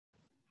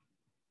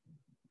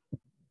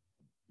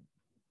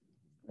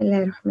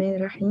الله الرحمن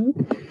الرحيم.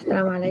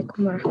 السلام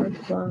عليكم ورحمة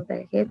الله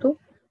وبركاته.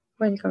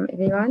 Welcome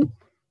everyone.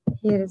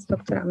 Here is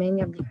Dr.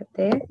 Amani Abdel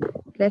Fattah,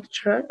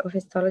 lecturer of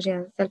Histology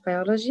and Cell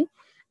Biology,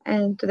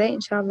 and today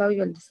inshallah we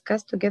will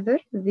discuss together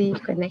the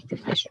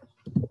connective tissue.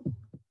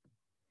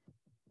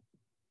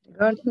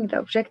 Regarding the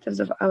objectives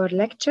of our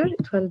lecture,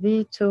 it will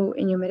be to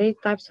enumerate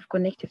types of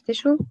connective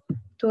tissue,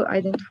 to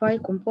identify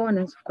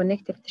components of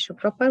connective tissue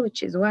proper,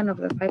 which is one of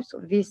the types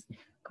of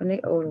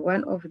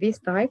these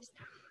types,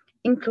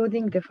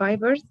 including the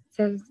fibers,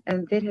 cells,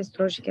 and their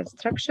histological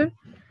structure,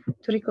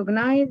 to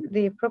recognize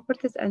the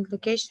properties and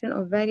location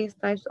of various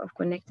types of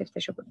connective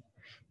tissue.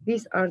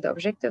 These are the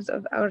objectives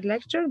of our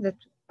lecture that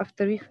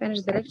after we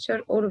finish the lecture,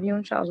 all of you,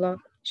 inshallah,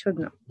 should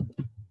know.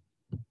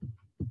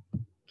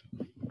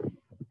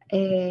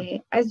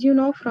 As you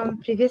know from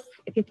previous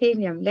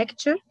epithelium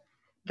lecture,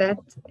 that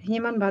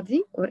human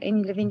body or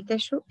any living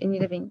tissue, any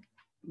living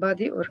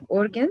body or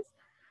organs,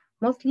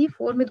 mostly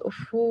formed of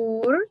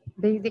 4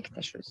 basic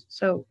tissues.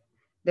 So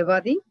the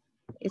body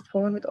is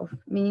formed of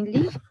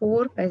mainly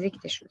 4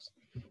 basic tissues.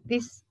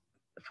 These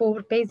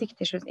 4 basic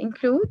tissues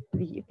include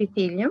the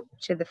epithelium,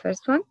 which is the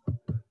first one,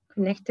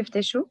 connective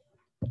tissue,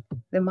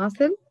 the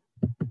muscle,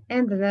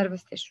 and the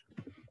nervous tissue.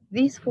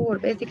 These 4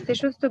 basic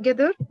tissues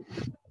together,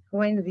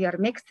 when they are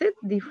mixed,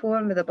 they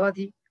form the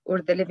body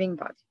or the living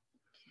body.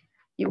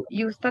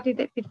 You studied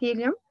the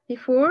epithelium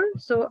before,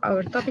 so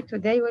our topic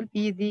today will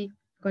be the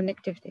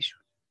connective tissue.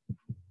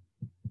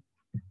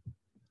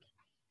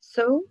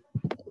 So,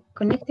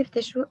 connective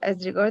tissue,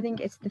 as regarding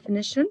its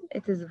definition,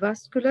 it is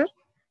vascular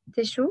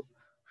tissue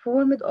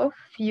formed of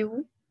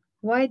few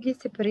widely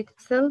separated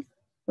cells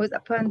with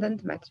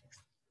abundant matrix.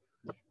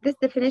 This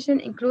definition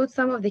includes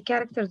some of the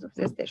characters of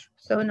this tissue.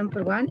 So,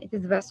 number 1, it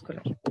is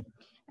vascular,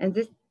 and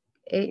this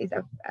is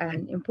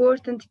an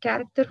important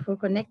character for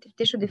connective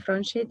tissue,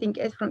 differentiating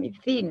it from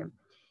epithelium.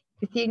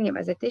 Epithelium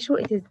as a tissue,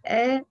 it is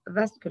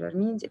avascular,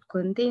 means it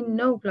contains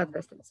no blood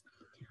vessels.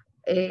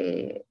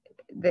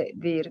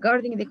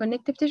 Regarding the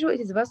connective tissue,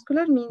 it is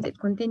vascular, means it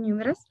contains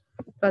numerous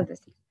blood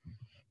vessels.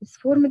 It's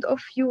formed of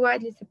few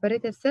widely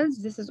separated cells.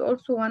 This is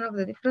also one of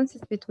the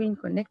differences between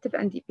connective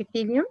and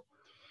epithelium,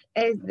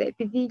 as the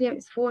epithelium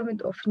is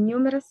formed of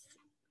numerous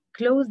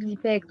closely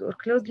packed or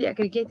closely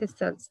aggregated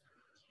cells.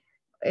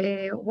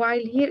 While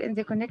here in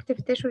the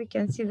connective tissue, we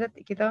can see that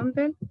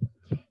example.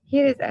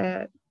 Here is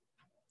a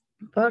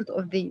part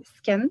of the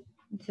skin.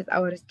 This is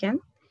our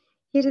skin.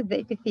 Here is the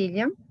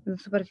epithelium, the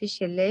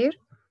superficial layer,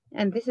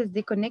 and this is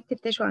the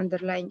connective tissue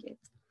underlying it.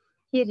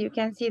 Here you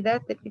can see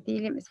that the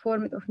epithelium is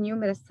formed of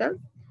numerous cells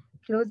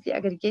closely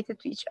aggregated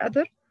to each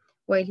other,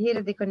 while here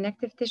is the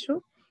connective tissue.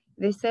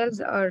 The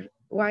cells are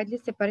widely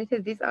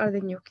separated. These are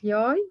the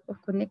nuclei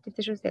of connective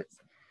tissue cells.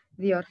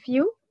 They are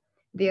few,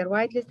 they are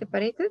widely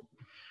separated.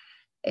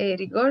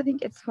 Regarding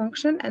its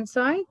function and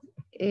size,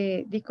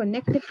 the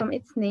connective, from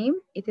its name,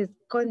 it is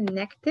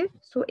connective,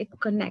 so it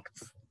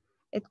connects.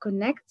 It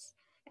connects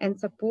and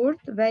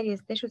supports various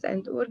tissues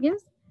and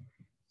organs.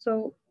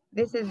 So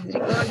this is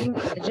regarding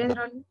the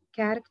general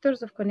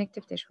characters of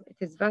connective tissue. It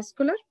is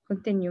vascular,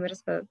 contains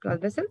numerous blood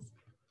vessels,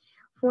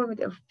 formed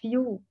of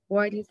few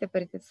widely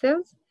separated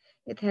cells.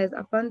 It has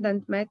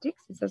abundant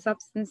matrix. It's a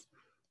substance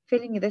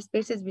filling the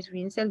spaces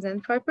between cells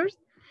and fibers.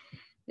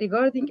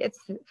 Regarding its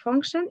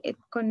function, it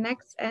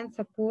connects and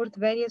supports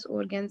various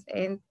organs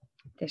and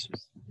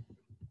tissues.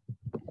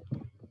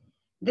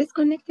 This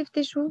connective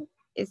tissue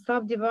is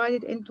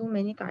subdivided into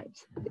many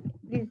types.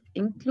 These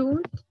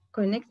include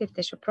connective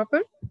tissue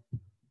proper,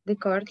 the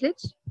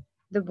cartilage,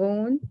 the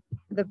bone,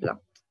 the blood.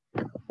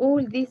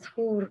 All these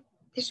 4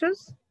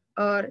 tissues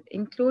are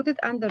included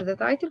under the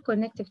title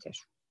connective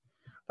tissue.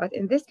 But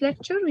in this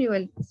lecture, we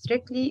will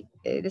strictly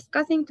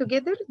discussing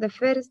together the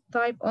first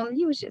type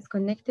only, which is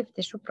connective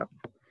tissue proper.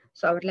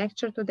 So our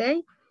lecture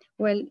today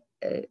will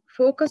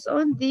focus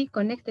on the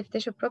connective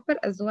tissue proper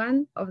as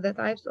one of the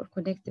types of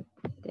connective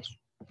tissue.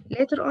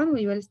 Later on,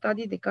 we will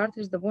study the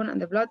cartilage, the bone,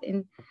 and the blood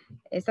in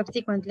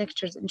subsequent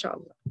lectures,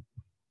 inshallah.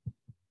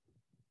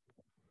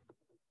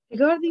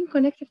 Regarding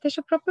connective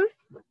tissue proper,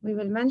 we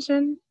will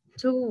mention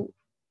 2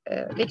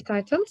 big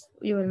titles.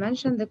 We will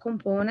mention the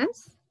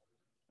components,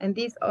 and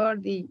these are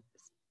the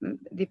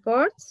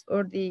parts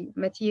or the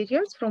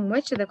materials from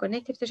which the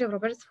connective tissue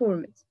proper is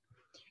formed.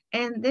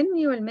 And then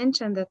we will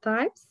mention the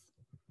types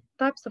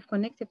of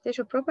connective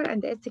tissue proper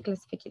and its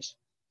classification.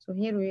 So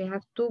here we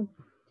have 2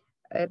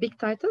 big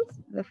titles.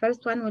 The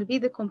first one will be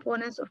the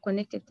components of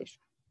connective tissue.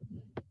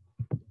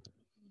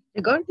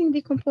 Regarding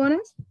the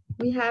components,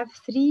 we have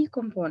 3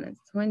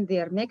 components. When they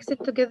are mixed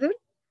together,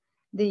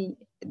 the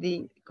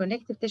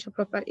connective tissue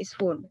proper is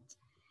formed.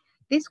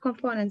 These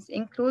components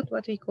include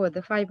what we call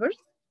the fibers,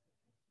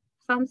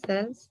 some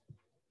cells,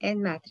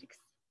 and matrix.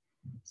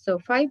 So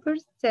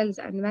fibers, cells,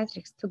 and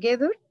matrix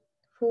together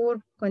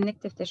form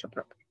connective tissue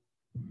proper.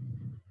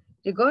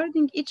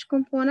 Regarding each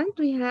component,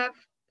 we have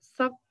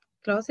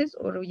subclasses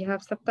or we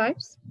have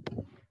subtypes.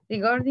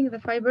 Regarding the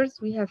fibers,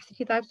 we have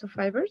 3 types of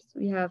fibers.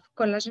 We have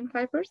collagen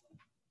fibers,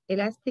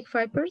 elastic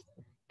fibers,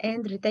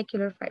 and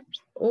reticular fibers.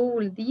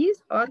 All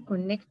these are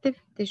connective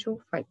tissue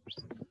fibers.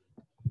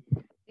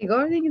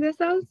 Regarding the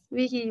cells,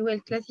 we will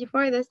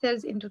classify the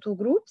cells into two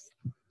groups.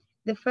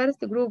 The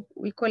first group,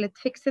 we call it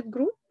fixed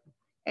group,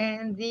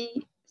 and the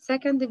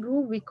second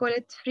group, we call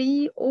it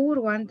free or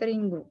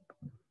wandering group.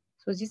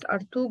 So these are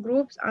two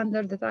groups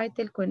under the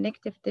title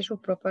connective tissue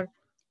proper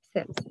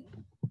cells.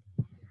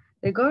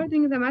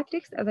 Regarding the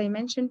matrix, as I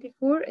mentioned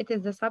before, it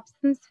is the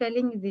substance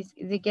filling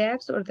the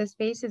gaps or the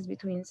spaces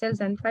between cells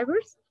and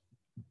fibers.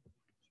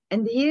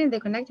 And here in the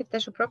connective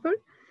tissue proper,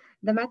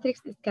 the matrix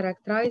is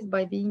characterized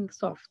by being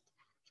soft.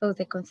 So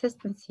the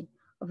consistency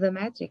of the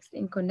matrix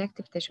in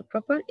connective tissue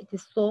proper, it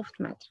is soft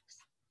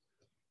matrix.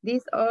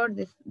 These are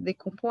the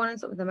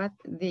components of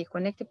the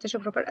connective tissue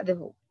proper as a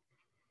whole.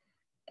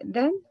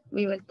 Then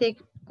we will take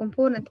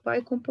component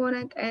by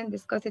component and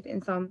discuss it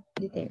in some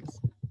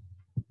details.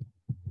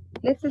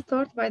 Let's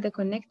start by the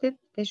connective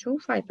tissue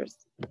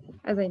fibers.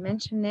 As I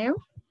mentioned now,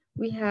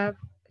 we have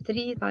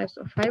three types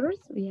of fibers.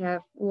 We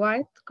have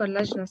white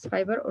collagenous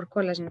fiber or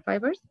collagen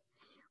fibers.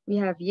 We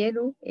have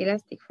yellow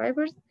elastic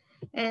fibers.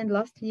 And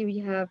lastly, we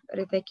have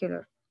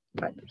reticular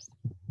fibers.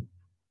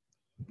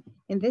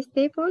 In this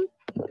table,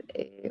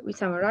 we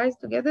summarize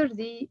together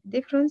the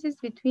differences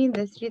between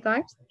the three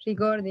types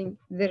regarding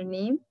their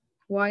name,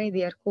 why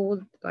they are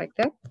called like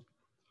that,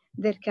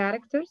 their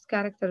character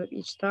of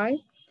each type,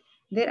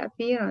 their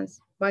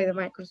appearance by the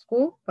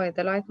microscope, by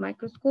the light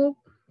microscope,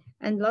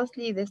 and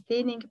lastly, the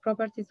staining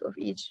properties of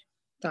each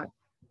type.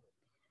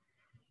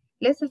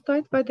 Let's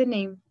start by the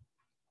name.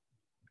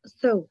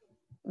 So,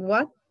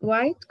 what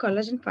white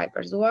collagen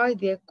fibers? Why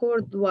they are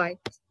called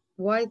white?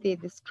 Why they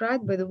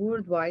described by the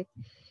word white?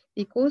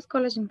 Because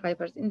collagen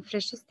fibers in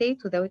fresh state,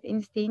 without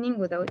any staining,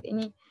 without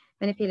any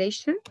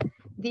manipulation,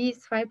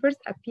 these fibers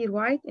appear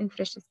white in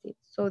fresh state.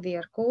 So they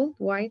are called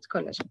white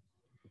collagen.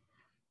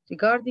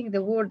 Regarding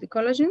the word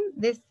collagen,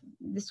 this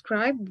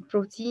describes the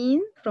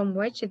protein from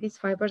which these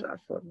fibers are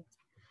formed.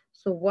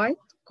 So white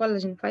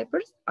collagen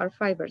fibers are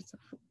fibers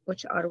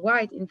which are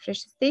white in fresh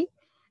state,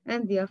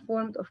 and they are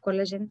formed of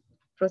collagen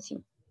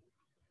protein.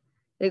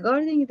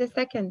 Regarding the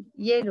second,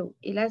 yellow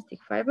elastic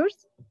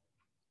fibers,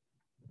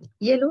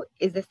 yellow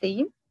is the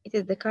same. It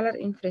is the color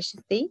in fresh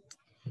state,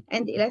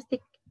 and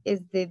elastic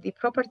is the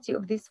property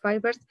of these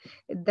fibers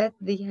that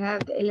they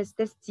have the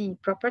elasticity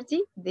property.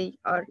 They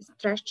are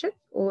stretched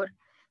or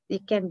they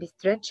can be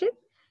stretched,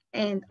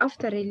 and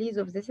after release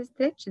of this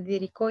stretch, they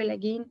recoil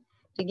again,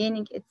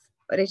 regaining its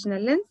original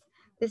length.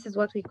 This is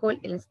what we call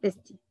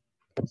elasticity.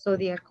 So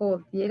they are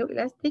called yellow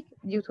elastic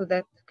due to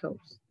that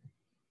cause.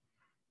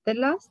 The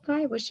last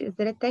type, which is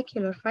the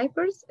reticular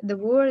fibers, the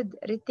word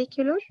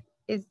reticular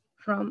is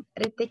from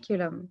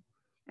reticulum,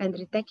 and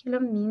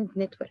reticulum means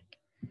network.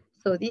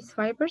 So these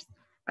fibers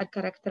are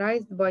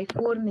characterized by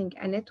forming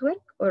a network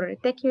or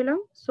reticulum,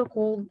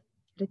 so-called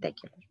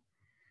reticular.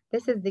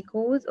 This is the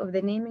cause of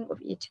the naming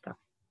of each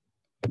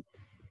type.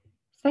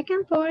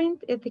 Second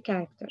point is the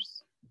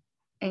characters.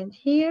 And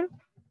here,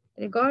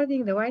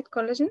 regarding the white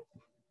collagen,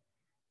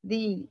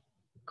 the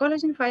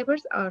collagen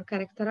fibers are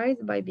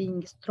characterized by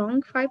being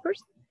strong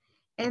fibers,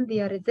 and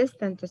they are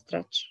resistant to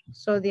stretch.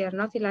 So they are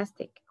not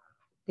elastic.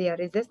 They are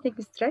resisting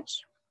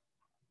stretch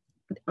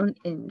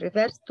in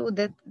reverse to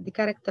the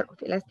character of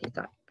elastic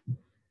type.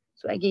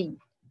 So again,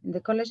 in the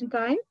collagen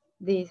type,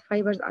 the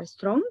fibers are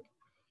strong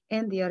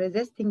and they are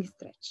resisting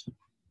stretch.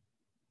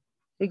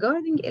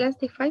 Regarding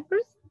elastic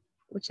fibers,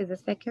 which is the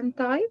second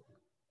type,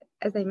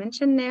 as I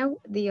mentioned now,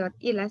 they are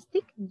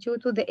elastic due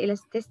to the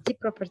elasticity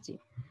property.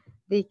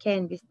 They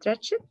can be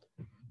stretched,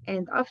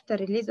 and after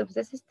release of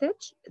this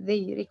stretch,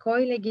 they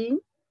recoil again.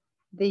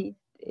 They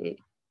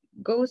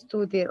goes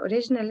to their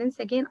original length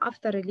again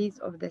after release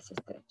of this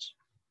stretch.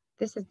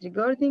 This is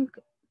regarding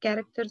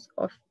characters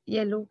of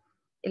yellow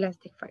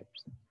elastic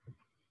fibers.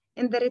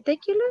 In the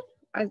reticular,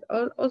 as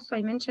also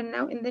I mentioned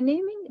now in the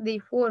naming, they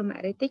form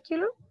a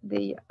reticulum.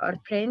 They are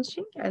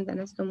branching and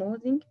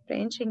anastomosing,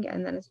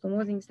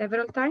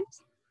 several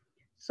times.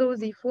 So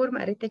they form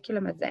a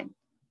reticulum at the end.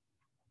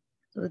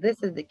 So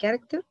this is the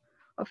character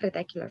of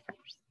reticular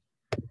fibers.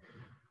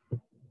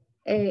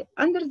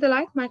 Under the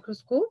light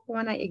microscope,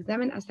 when I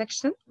examine a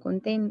section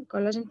containing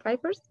collagen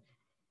fibers,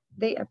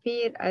 they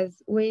appear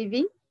as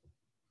wavy,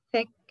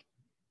 thick,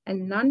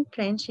 and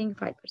non-branching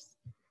fibers.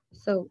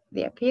 So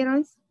the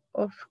appearance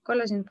of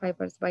collagen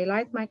fibers by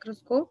light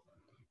microscope,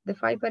 the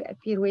fiber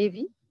appear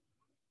wavy.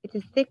 It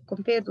is thick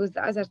compared with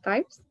the other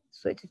types,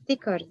 so it is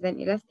thicker than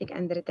elastic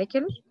and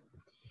reticular.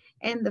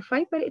 And the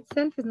fiber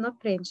itself is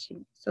not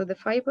branching, so the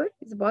fiber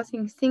is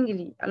passing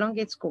singly along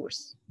its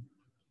course.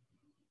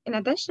 In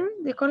addition,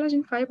 the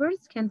collagen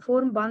fibers can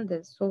form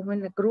bundles. So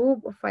when a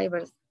group of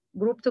fibers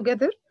group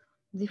together,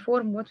 they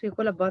form what we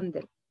call a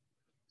bundle.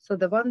 So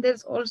the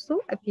bundles also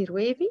appear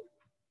wavy,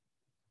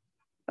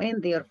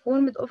 and they are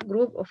formed of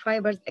group of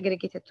fibers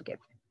aggregated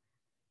together.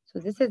 So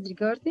this is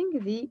regarding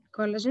the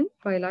collagen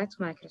by light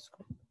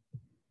microscope.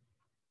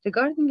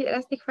 Regarding the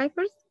elastic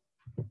fibers,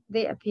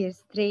 they appear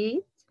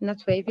straight, not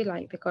wavy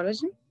like the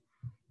collagen.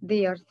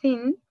 They are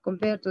thin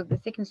compared to the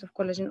thickness of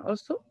collagen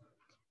also.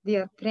 They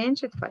are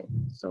branched fiber.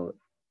 So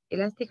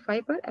elastic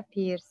fiber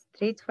appears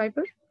straight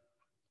fiber,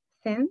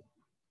 thin,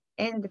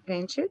 and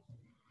branched,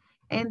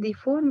 and they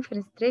form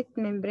fenestrated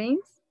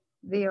membranes.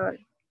 They are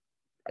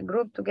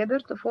grouped together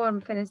to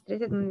form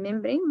fenestrated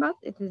membrane, but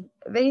it is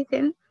very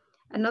thin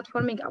and not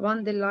forming a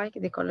bundle like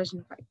the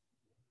collagen fiber.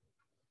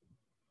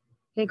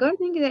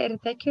 Regarding the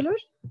reticular,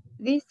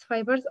 these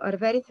fibers are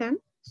very thin,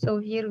 so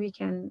here we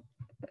can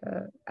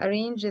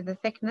arrange the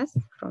thickness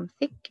from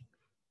thick,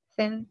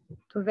 thin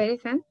to very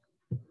thin.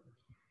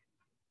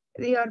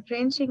 They are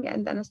branching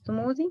and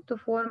anastomosing to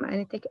form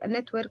a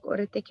network or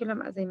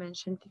reticulum, as I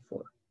mentioned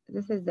before.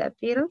 This is the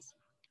appearance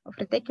of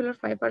reticular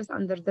fibers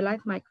under the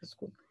light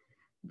microscope.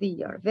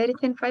 They are very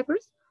thin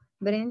fibers,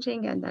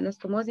 branching and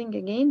anastomosing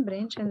again,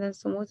 branch and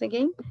anastomose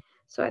again.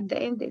 So at the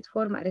end, it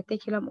forms a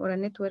reticulum or a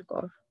network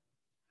of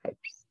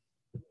fibers.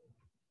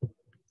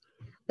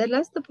 The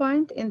last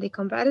point in the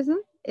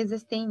comparison is the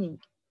staining.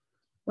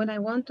 When I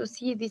want to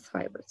see these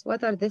fibers,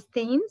 what are the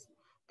stains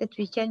that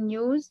we can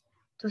use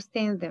to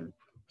stain them?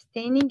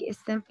 Staining is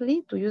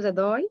simply to use a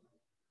dye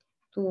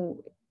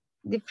to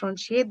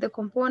differentiate the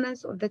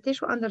components of the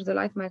tissue under the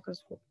light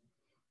microscope.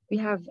 We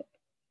have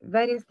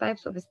various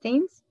types of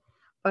stains,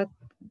 but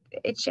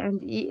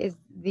H&E is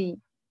the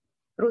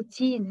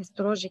routine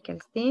histological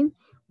stain.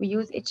 We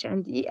use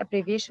H&E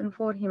abbreviation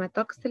for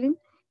hematoxylin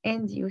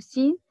and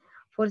leucine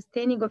for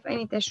staining of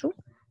any tissue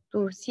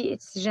to see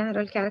its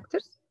general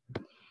characters.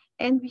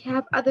 And we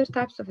have other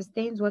types of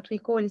stains, what we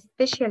call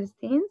special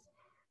stains.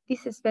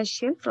 This is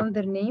special from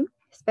their name.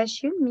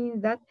 Special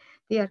means that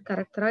they are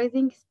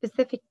characterizing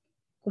specific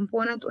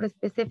component or a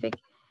specific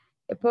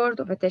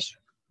part of a tissue.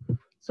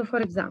 So for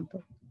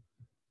example,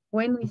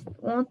 when we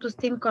want to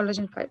stain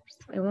collagen fibers,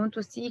 I want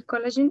to see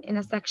collagen in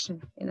a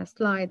section, in a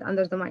slide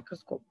under the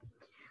microscope.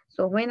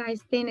 So when I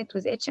stain it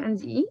with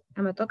H&E,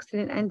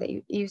 hematoxylin and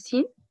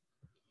eosine,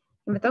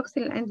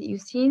 hematoxylin and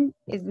eosine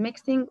is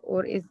mixing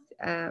or is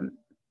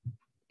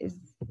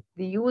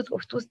the use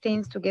of two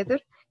stains together.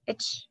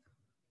 H,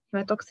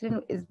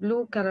 hematoxylin, is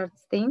blue colored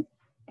stain,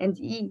 and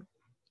E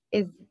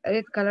is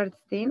red colored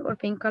stain or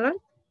pink colored.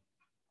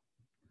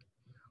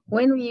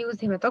 When we use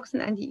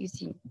hematoxylin and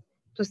eosine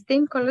to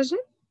stain collagen,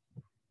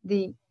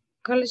 the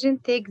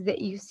collagen takes the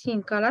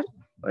eosine color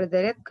or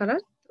the red color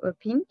or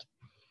pink,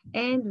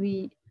 and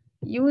we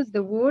use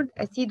the word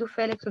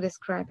acidophilic to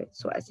describe it.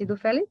 So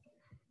acidophilic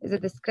is a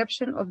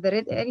description of the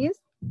red areas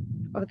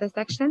of the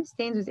section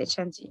stained with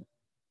H&E.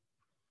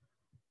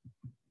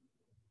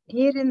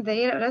 Here in the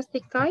air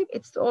elastic type,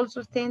 it's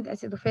also stained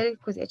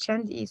acidophilic with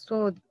H&E.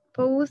 So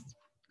both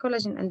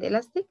collagen and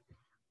elastic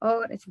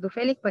are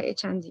acidophilic by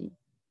H&E.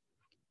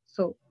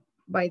 So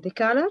by the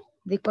color,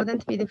 they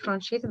couldn't be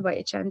differentiated by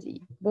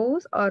H&E.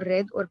 Both are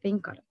red or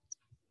pink colors.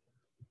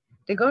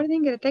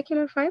 Regarding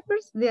reticular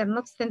fibers, they are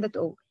not stained at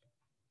all.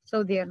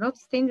 So they are not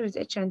stained with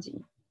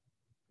H&E.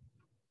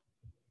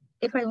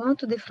 If I want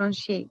to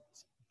differentiate,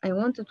 I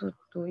wanted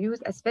to use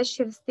a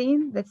special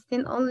stain that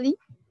stain only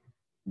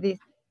the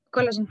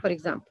collagen, for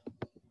example,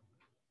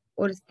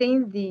 or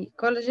stain the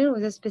collagen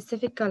with a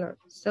specific color.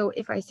 So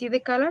if I see the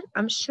color,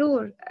 I'm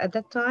sure at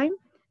that time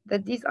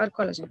that these are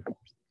collagen fibers.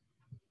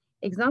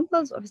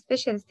 Examples of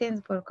special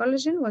stains for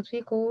collagen, what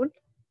we call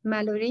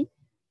Mallory,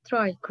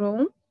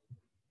 trichrome,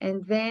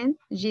 and Van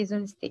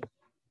Gieson stain.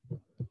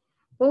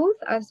 Both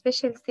are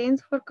special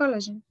stains for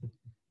collagen.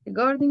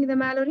 Regarding the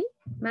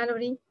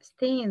Mallory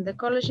stain the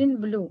collagen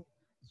blue.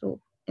 So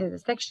in the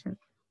section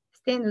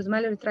stained with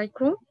Mallory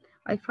trichrome,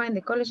 I find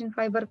the collagen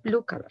fiber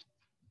blue color.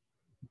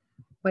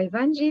 By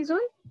Van Gieson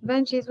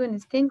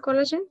stained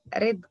collagen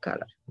red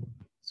color.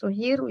 So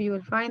here you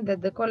will find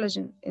that the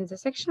collagen in the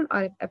section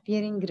are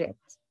appearing red.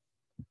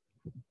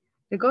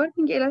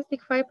 Regarding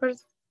elastic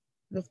fibers,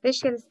 the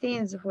special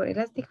stains for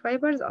elastic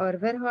fibers are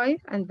Verhive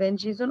and Van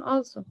Gieson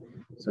also.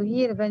 So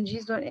here Van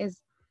Gieson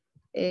is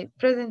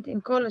present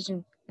in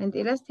collagen and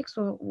elastic.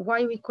 So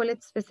why we call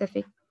it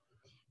specific?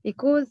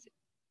 Because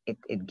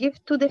it gives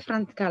two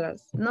different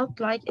colors, not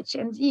like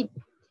H&E.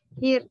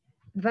 Here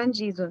Van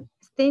Gieson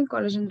stain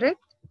collagen red,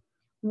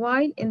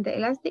 while in the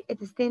elastic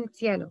it is stained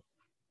yellow.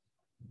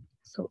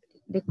 So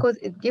because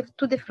it gives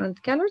two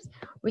different colors,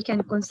 we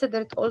can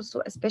consider it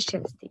also a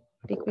special stain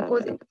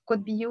because it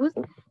could be used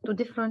to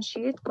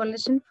differentiate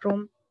collagen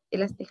from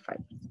elastic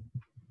fibers.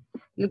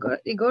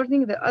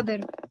 Regarding the other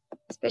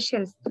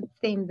special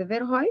stain, the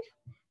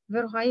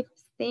Verhive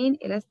stain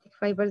elastic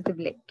fibers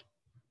black.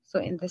 So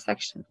in the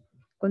section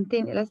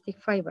contain elastic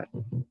fiber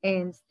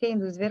and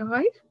stained with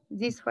Verhive,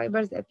 these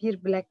fibers appear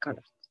black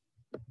colored.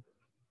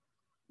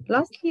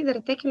 Lastly, the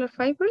reticular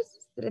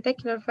fibers. The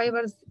reticular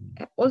fibers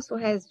also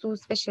has two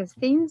special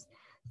stains,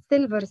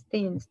 silver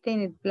stain,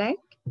 stained black,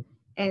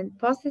 and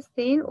PAS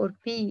stain or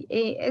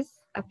PAS,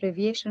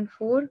 abbreviation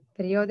for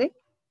periodic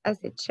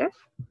acid shift.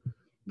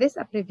 This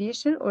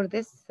abbreviation or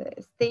this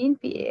stain,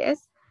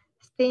 PAS,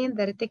 stain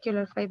the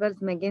reticular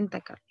fibers magenta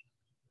color.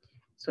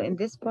 So in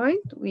this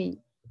point, we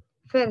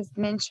first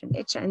mention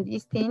H&E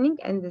staining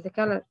and the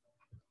color,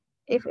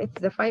 if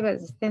it's the fiber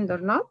is stained or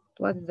not,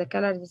 what is the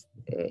color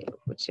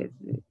which is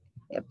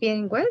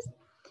appearing with,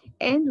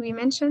 and we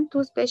mention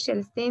two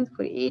special stains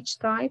for each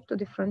type to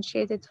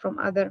differentiate it from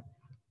other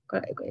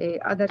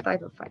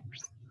type of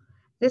fibers.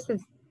 This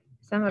is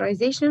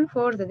summarization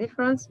for the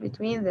difference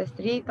between the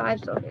three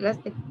types of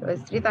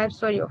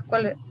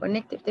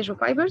connective tissue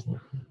fibers: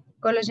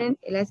 collagen,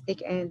 elastic,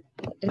 and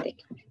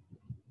reticular.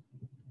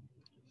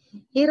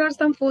 Here are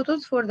some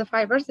photos for the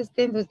fibers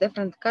stained with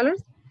different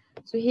colors.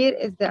 So here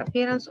is the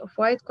appearance of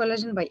white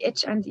collagen by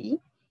H and E.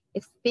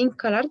 It's pink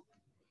colored,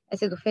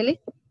 acidophilic,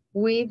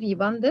 wavy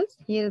bundles.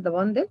 Here is the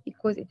bundle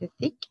because it is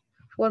thick,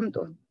 formed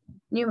of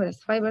numerous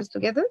fibers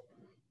together.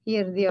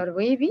 Here they are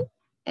wavy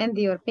and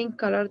they are pink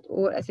colored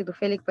or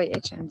acidophilic by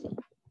H and E.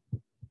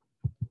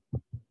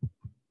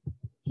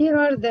 Here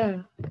are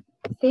the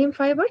same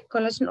fiber,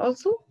 collagen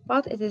also,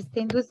 but it is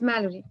stained with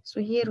mallory.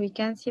 So here we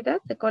can see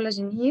that the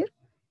collagen here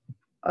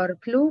are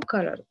blue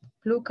colored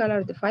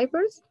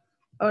fibers,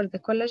 or the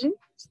collagen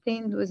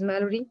stained with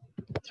mallory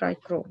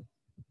trichrome.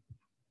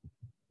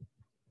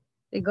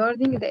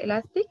 Regarding the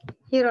elastic,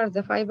 here are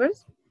the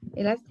fibers,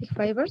 elastic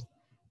fibers.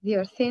 They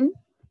are thin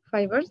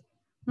fibers,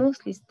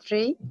 mostly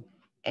straight,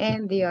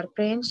 and they are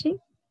branching.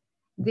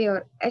 They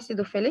are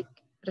acidophilic,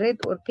 red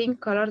or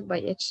pink colored by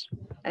H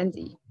and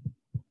E.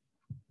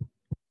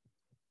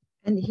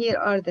 And here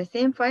are the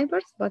same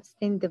fibers, but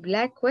stained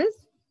black with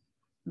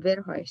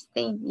Verhoeven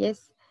stain.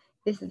 Yes,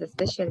 this is a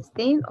special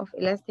stain of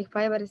elastic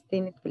fiber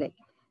stained black.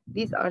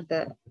 These are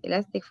the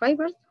elastic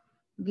fibers,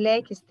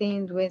 black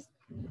stained with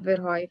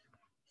Verhoeven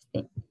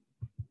stain.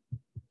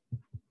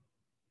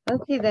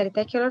 Okay, the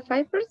reticular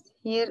fibers.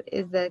 Here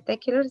is the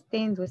reticular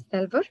stained with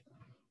silver.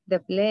 The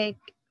black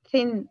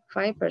thin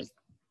fibers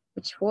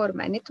which form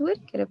a network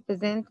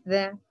represent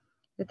the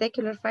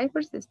reticular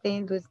fibers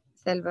stained with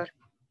silver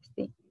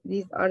stain.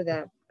 These are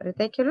the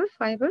reticular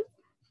fibers,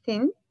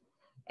 thin,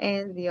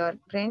 and they are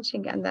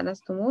branching and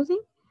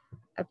anastomosing,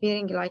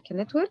 appearing like a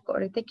network, or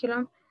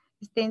reticulum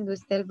stained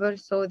with silver,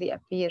 so they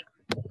appear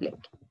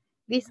black.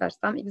 These are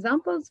some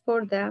examples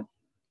for the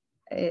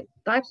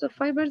types of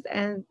fibers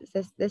and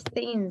the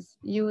stains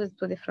used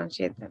to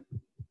differentiate them.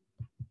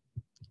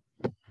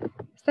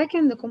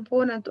 Second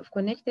component of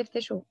connective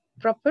tissue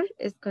proper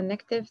is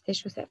connective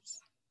tissue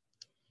cells.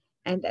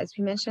 And as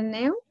we mentioned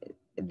now,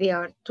 there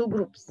are two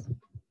groups.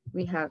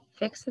 We have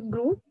fixed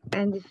group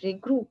and free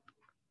group.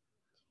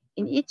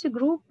 In each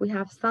group, we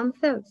have some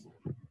cells.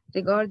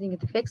 Regarding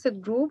the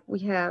fixed group, we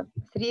have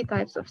three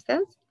types of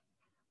cells,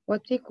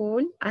 what we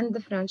call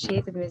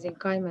undifferentiated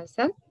mesenchymal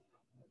cell,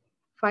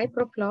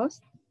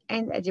 fibroblast,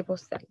 and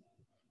adipose cell.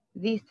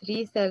 These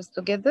three cells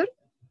together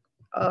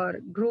are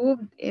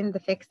grouped in the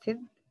fixed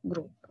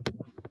group.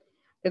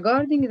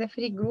 Regarding the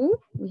free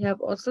group, we have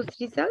also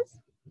three cells.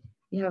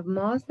 We have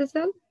mast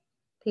cell,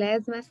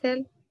 plasma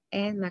cell,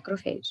 and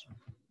macrophage.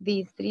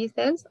 These three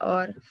cells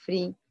are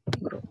free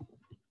group.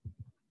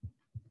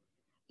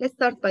 Let's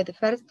start by the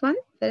first one,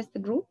 first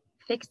group,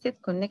 fixed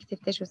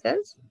connective tissue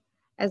cells.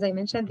 As I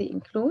mentioned, they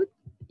include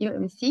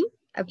UMC,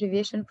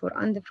 abbreviation for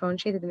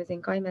undifferentiated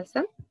mesenchymal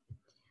cell,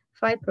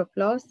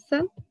 fibroblast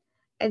cell,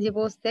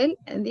 adipose cell,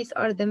 and these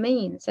are the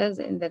main cells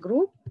in the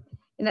group.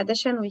 In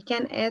addition, we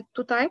can add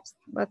two types,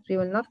 but we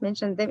will not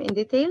mention them in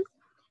detail.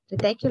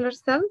 Reticular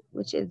cell,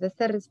 which is the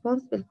cell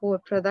responsible for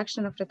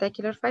production of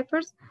reticular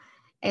fibers,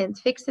 and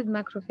fixed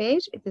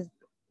macrophage. It is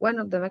one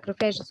of the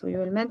macrophages we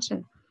will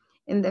mention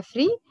in the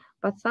free,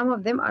 but some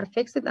of them are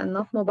fixed and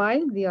not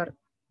mobile. They are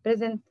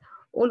present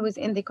always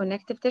in the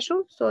connective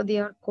tissue, so they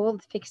are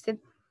called fixed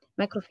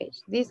macrophage.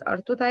 These are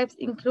two types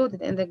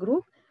included in the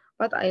group,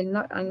 but I'll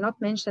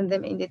not mention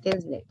them in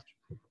details later.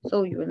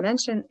 So you will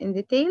mention in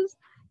details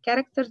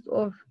characters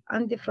of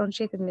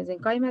undifferentiated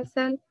mesenchymal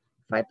cell,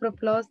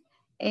 fibroblast,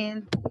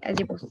 and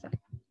adipose cell.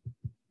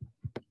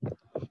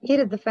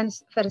 Here is the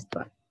first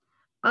one,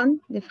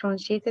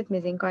 undifferentiated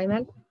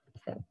mesenchymal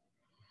cell.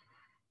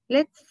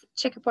 Let's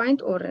check a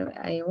point, or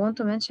I want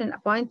to mention a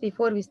point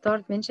before we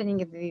start mentioning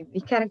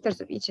the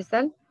characters of each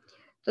cell.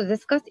 To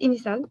discuss any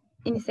cell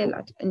in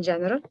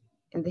general,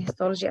 in the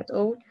histology at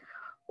all,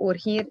 or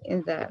here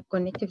in the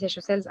connective tissue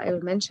cells I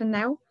will mention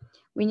now,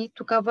 we need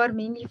to cover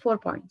mainly 4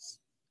 points.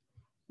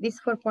 These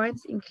 4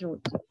 points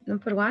include,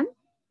 number one,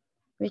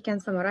 we can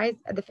summarize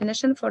a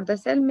definition for the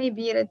cell, may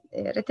be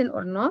written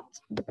or not,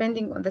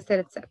 depending on the cell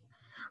itself.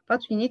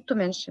 But we need to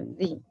mention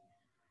the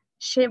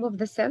shape of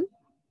the cell,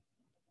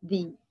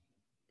 the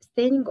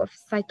staining of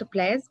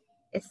cytoplasm,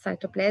 its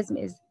cytoplasm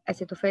is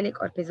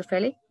acidophilic or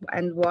basophilic,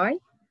 and why,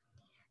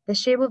 the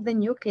shape of the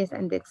nucleus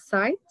and its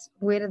site,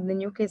 where the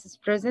nucleus is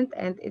present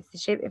and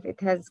its shape, if it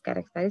has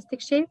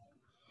characteristic shape.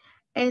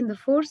 And the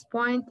fourth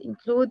point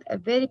include a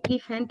very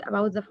brief hint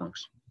about the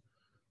function.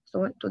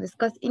 So to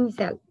discuss any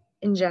cell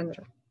in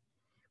general,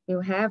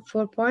 you have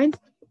 4 points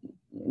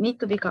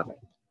need to be covered.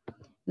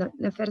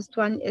 The first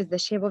one is the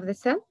shape of the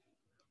cell,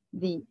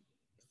 the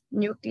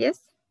nucleus,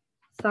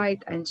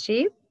 site and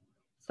shape,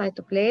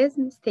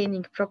 cytoplasm,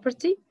 staining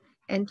property,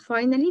 and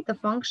finally the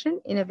function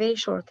in a very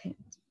short hint.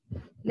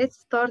 Let's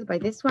start by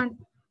this one,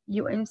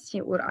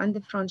 UMC, or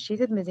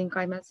undifferentiated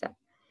mesenchymal cell.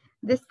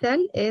 This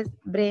cell is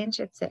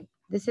branched cell.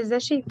 This is the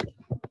shape.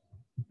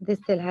 This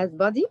cell has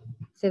body,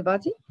 cell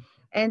body,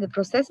 and the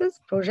processes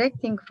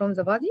projecting from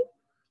the body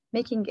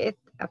making it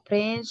a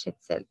branch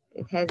itself.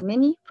 It has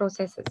many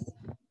processes.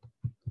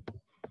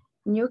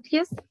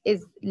 Nucleus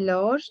is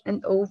large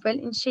and oval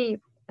in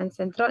shape and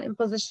central in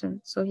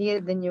position. So here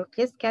the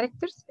nucleus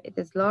characters. It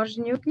is large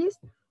nucleus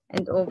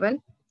and oval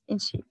in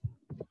shape.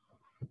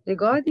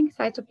 Regarding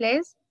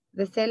cytoplasm,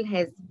 the cell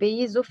has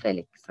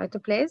basophilic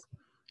cytoplasm.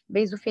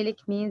 Basophilic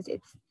means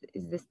it's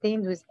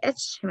stained with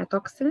H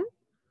hematoxylin,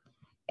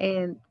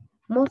 and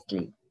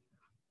mostly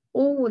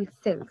all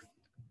cells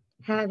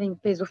having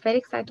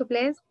basophilic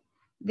cytoplasm.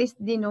 This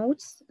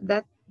denotes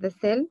that the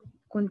cell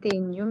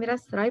contains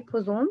numerous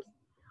ribosomes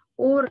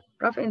or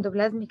rough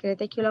endoplasmic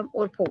reticulum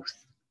or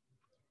both.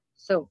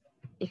 So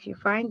if you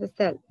find a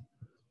cell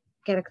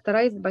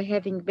characterized by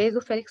having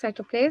basophilic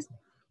cytoplasm,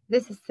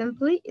 this is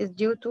simply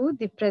due to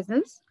the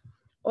presence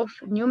of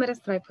numerous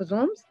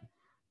ribosomes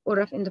or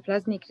rough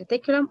endoplasmic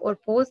reticulum or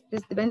both.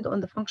 This depends on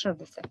the function of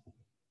the cell.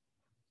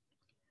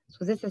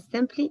 So this is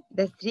simply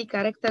the three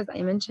characters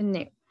I mentioned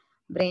now: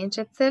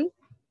 branched cell,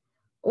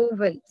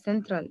 oval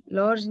central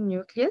large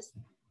nucleus,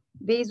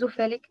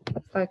 basophilic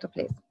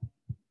cytoplasm.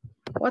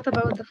 What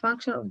about the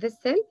function of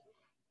this cell?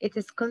 It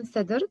is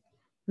considered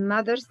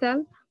mother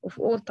cell of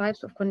all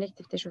types of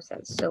connective tissue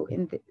cells. So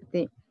in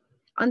the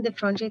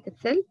undifferentiated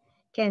cell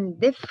can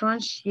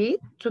differentiate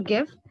to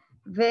give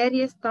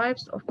various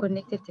types of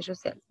connective tissue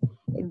cells.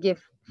 It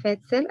gives fat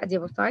cell,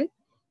 adipocyte,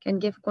 can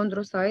give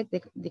chondrocyte,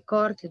 the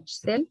cartilage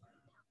cell,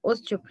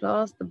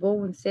 osteoblast, the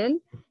bone cell.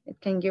 It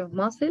can give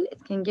muscle,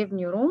 it can give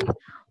neurons.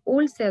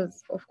 All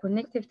cells of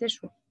connective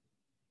tissue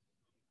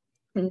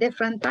in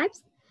different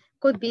types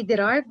could be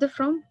derived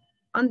from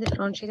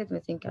undifferentiated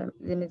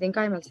the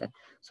mesenchymal cell.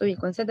 So we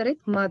consider it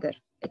mother.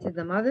 It is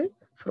the mother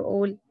for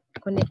all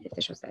connective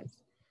tissue cells.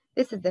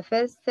 This is the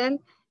first cell,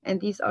 and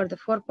these are the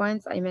 4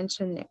 points I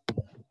mentioned now.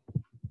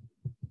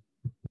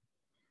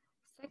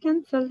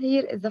 Second cell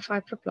here is the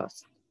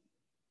fibroblast.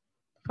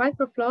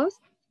 Fibroblast,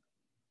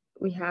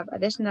 we have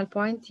additional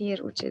point here,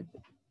 which is,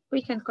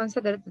 we can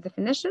consider the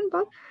definition,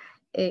 but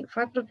a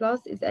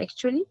fibroblast is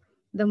actually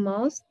the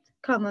most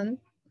common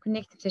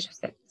connective tissue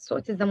cell. So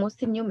it is the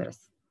most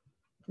numerous.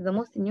 It is the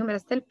most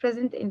numerous cell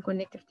present in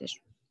connective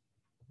tissue.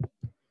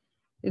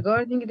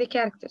 Regarding the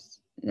characters,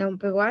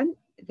 number one,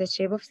 the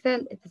shape of cell.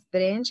 It is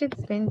branched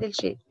spindle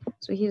shape.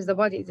 So here's the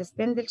body is a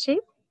spindle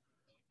shape.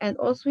 And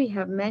also we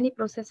have many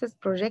processes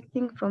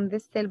projecting from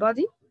this cell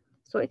body.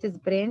 So it is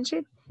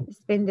branched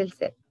spindle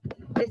cell.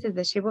 This is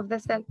the shape of the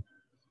cell.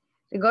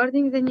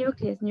 Regarding the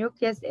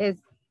nucleus is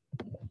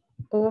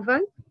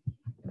oval,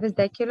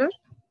 vesicular,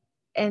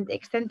 and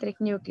eccentric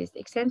nucleus.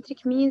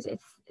 Eccentric means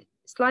it's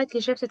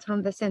slightly shifted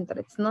from the center.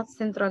 It's not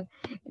central.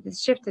 It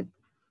is shifted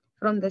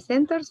from the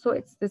center, so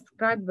it's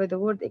described by the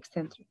word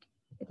eccentric.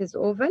 It is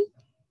oval,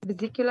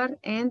 vesicular,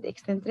 and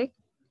eccentric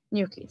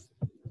nucleus.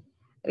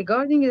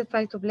 Regarding the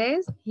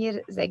cytoplasm,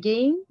 here is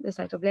again the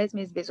cytoplasm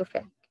is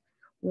basophilic.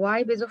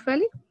 Why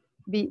basophilic?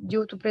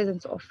 Due to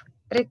presence of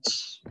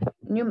rich,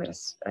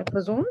 numerous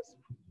ribosomes,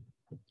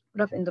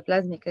 rough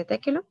endoplasmic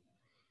reticulum,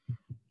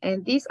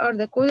 and these are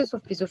the causes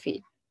of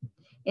basophilia.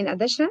 In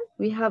addition,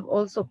 we have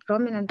also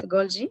prominent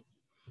Golgi,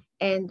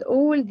 and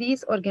all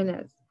these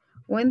organelles,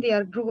 when they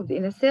are grouped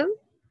in a cell,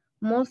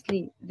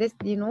 mostly this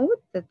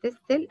denotes that this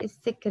cell is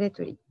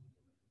secretory.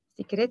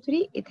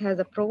 Secretory, it has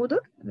a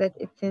product that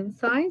it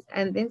synthesizes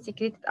and then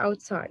secreted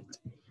outside,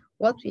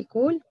 what we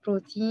call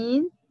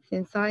protein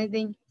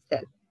synthesizing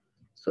cell.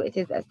 So it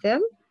is a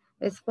cell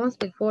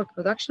responsible for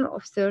production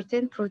of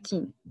certain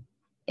protein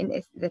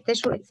in the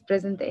tissue it's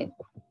present in.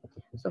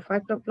 So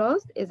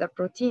fibroblast is a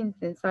protein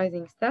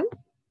synthesizing cell.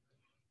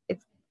 It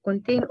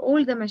contains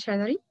all the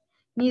machinery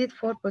needed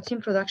for protein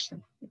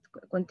production.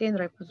 It contains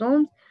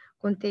ribosomes,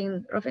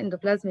 contains rough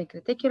endoplasmic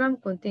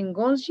reticulum, contains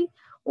Golgi.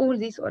 All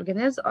these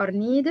organelles are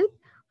needed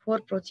for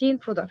protein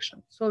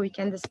production. So we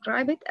can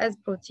describe it as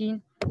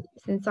protein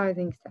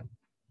synthesizing cell.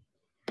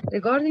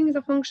 Regarding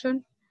the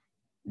function,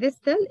 this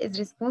cell is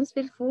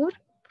responsible for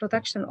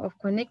production of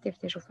connective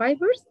tissue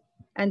fibers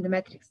and the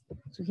matrix.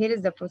 So here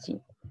is the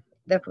protein.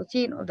 The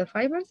protein of the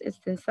fibers is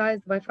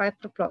synthesized by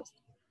fibroblast.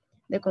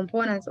 The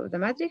components of the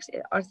matrix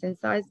are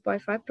synthesized by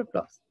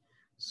fibroblast.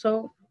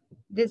 So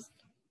this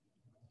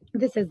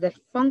is the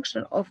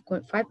function of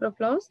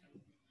fibroblast,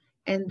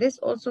 and this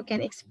also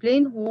can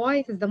explain why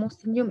it is the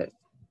most numerous,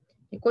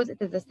 because it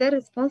is the cell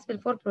responsible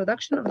for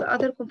production of the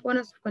other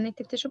components of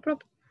connective tissue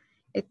proper.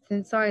 It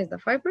synthesizes the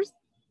fibers,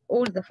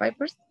 all the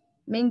fibers,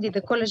 mainly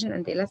the collagen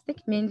and the elastic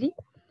mainly,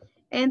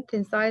 and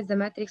synthesize the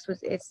matrix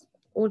with its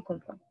all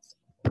components.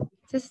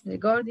 This is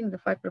regarding the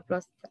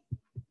fibroblast cell.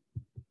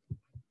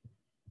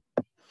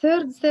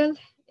 Third cell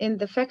in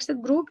the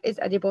fixed group is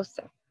adipose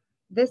cell.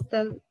 This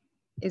cell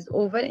is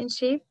oval in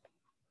shape,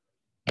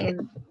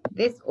 and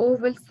this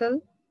oval cell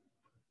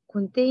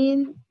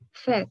contains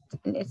fat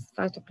in its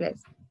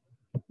cytoplasm.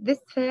 This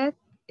fat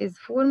is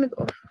formed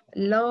of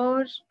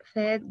large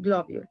fat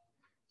globule.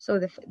 So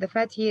the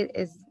fat here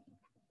is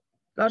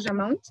large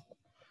amount,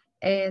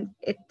 and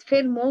it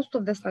fills most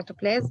of the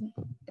cytoplasm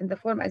in the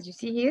form as you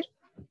see here,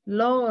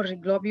 large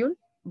globule,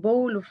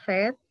 ball of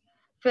fat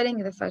filling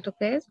the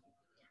cytoplasm.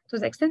 to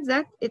the extent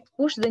that it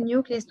pushes the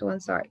nucleus to one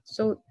side.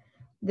 So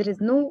there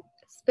is no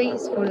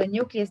space for the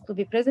nucleus to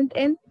be present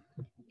in.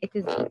 It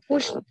is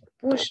pushed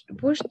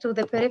to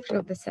the periphery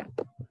of the cell.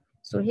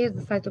 So here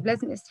the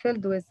cytoplasm is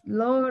filled with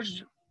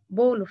large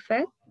ball of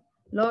fat,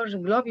 large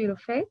globule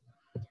of fat,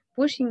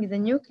 pushing the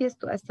nucleus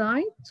to a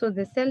side. So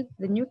the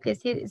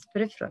nucleus here is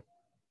peripheral.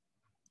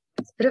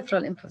 It's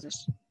peripheral in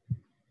position.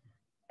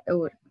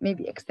 Or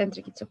maybe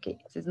eccentric, it's okay.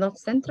 It is not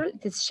central,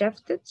 it is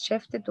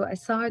shifted to a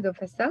side of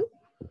a cell.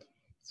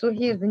 So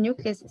here the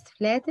nucleus is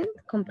flattened,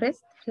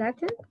 compressed,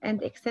 flattened,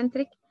 and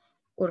eccentric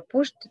or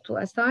pushed to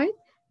a side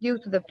due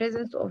to the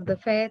presence of the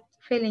fat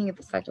filling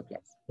the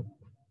cytoplasm.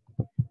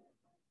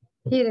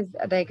 Here is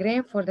a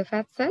diagram for the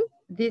fat cell.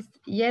 This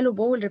yellow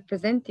ball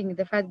representing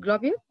the fat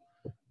globule.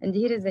 And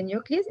here is the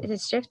nucleus. It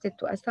is shifted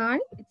to a side,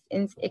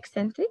 it's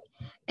eccentric,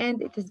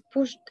 and it is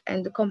pushed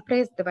and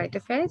compressed by the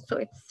fat, so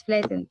it's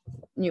flattened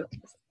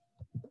nucleus.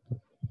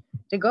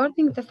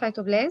 Regarding the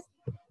cytoplasm,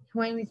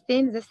 when we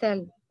stain the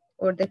cell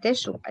or the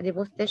tissue,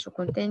 adipose tissue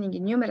containing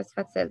numerous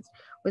fat cells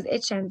with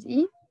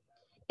H&E,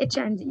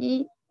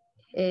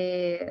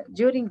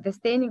 during the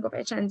staining of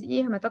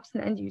H&E,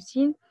 hematoxin and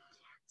leucine,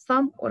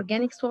 some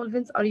organic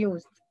solvents are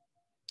used.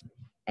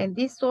 And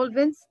these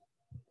solvents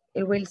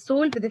will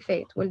solve the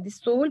fat, will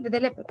dissolve the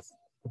lipids.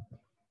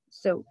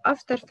 So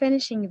after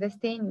finishing the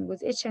staining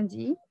with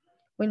H&E,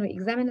 when we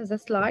examine the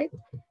slide,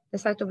 the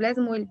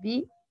cytoplasm will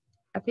be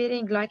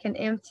appearing like an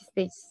empty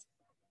space.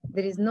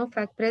 There is no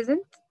fat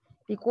present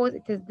because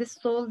it is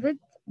dissolved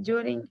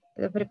during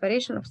the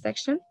preparation of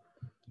section,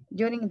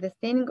 during the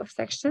staining of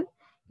section,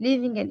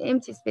 leaving an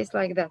empty space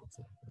like that.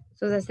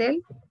 So the cell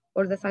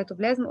or the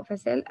cytoplasm of a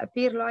cell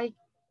appear like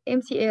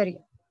empty area.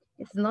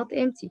 It's not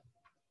empty.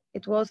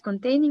 It was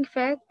containing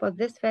fat, but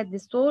this fat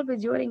dissolved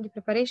during the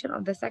preparation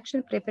of the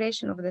section,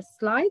 preparation of the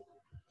slide,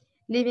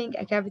 leaving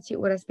a cavity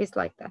or a space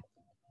like that.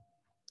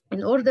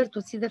 In order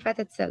to see the fat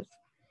itself,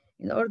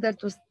 in order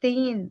to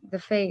stain the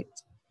fat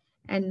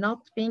and not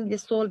being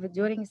dissolved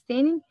during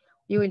staining,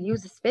 we will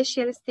use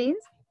special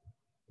stains.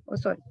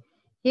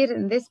 Here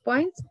in this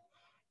point,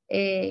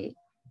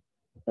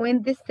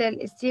 when this cell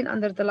is seen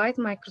under the light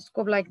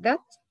microscope like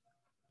that,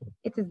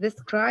 it is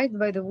described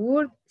by the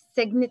word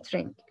signet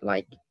ring,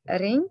 like a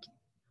ring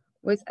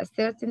with a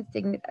certain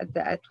signet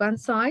at one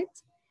side.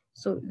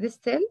 So this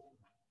cell,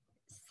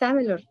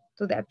 similar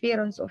to the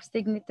appearance of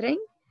signet ring,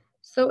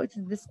 so it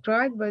is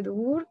described by the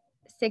word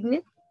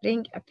signet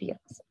ring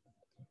appearance.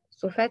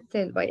 So fat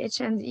cell by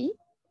H&E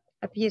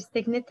appears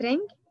signet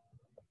ring,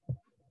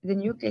 the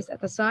nucleus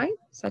at the side,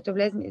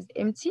 cytoplasm is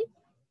empty,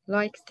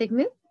 like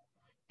signet,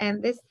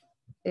 and this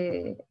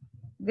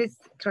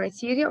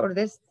criteria or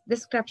this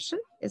description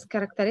is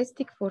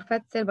characteristic for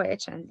fat cell by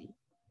H&E.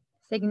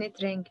 Signet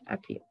ring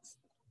appears.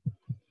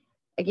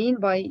 Again,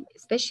 by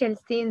special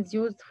stains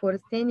used for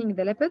staining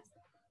the lipids,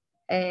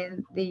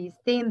 and they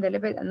stain the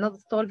lipid and not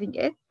dissolving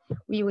it,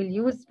 we will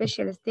use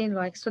special stain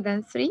like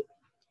Sudan 3.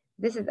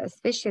 This is a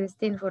special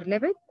stain for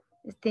lipid,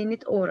 stain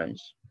it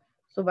orange.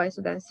 So by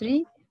Sudan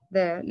 3,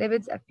 the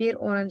lipids appear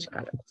orange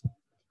colored.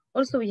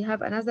 Also, we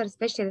have another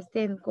special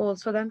stain called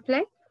Sudan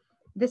black.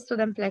 This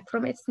Sudan black,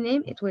 from its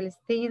name, it will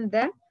stain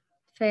the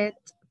fat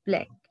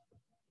black.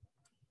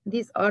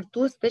 These are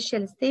two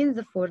special stains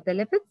for the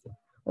lipids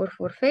or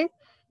for fat,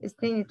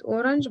 stain it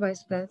orange by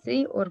Sudan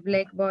 3 or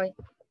black by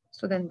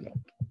Sudan black.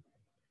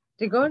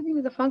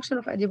 Regarding the function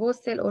of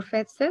adipose cell or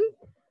fat cell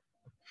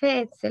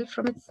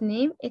from its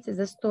name, it is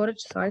a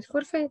storage site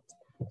for fat.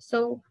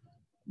 So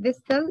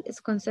this cell is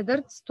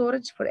considered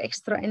storage for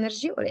extra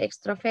energy or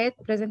extra fat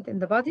present in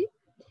the body.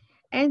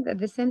 And at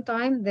the same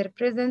time, their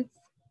presence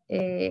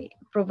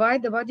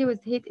provide the body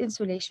with heat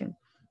insulation.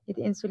 It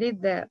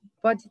insulates the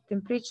body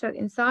temperature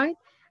inside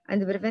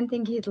and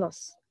preventing heat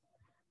loss.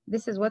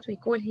 This is what we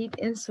call heat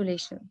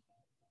insulation.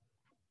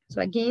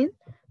 So again,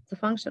 the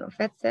function of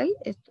fat cell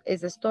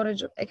is a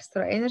storage of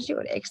extra energy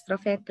or extra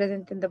fat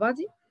present in the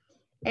body.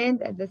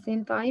 And at the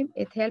same time,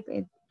 it helps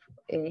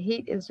in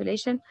heat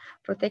insulation,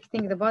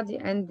 protecting the body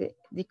and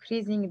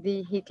decreasing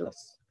the heat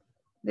loss.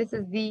 This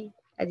is the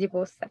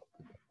adipose cell.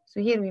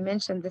 So here we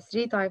mentioned the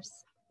three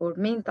types or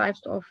main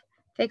types of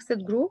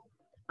fixed group: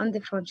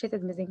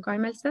 undifferentiated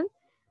mesenchymal cell,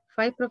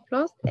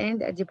 fibroblast,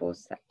 and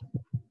adipose cell.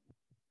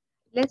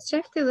 Let's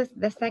shift to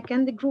the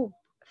second group,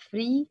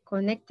 free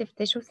connective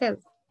tissue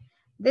cells.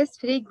 This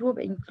free group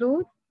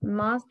include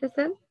mast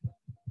cell,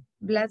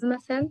 plasma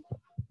cell,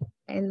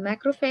 and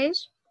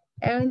macrophage.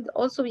 And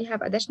also we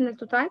have additional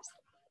two types,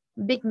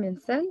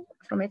 pigment cell.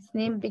 From its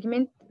name,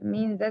 pigment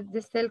means that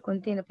this cell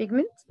contains a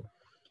pigment.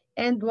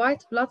 And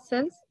white blood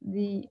cells,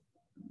 the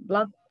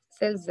blood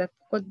cells that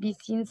could be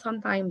seen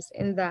sometimes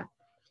in the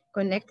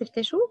connective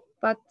tissue,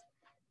 but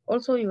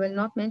also we will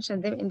not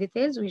mention them in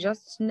details. We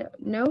just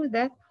know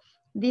that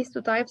these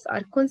two types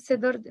are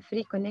considered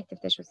free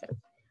connective tissue cells.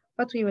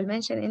 But we will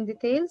mention in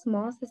details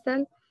mast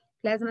cell,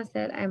 plasma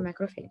cell, and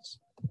macrophage.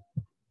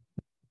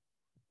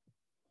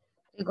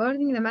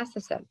 Regarding the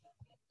mast cell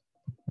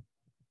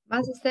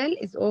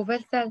is oval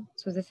cell.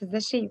 So this is the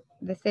shape.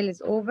 The cell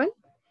is oval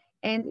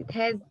and it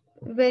has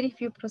very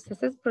few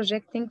processes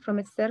projecting from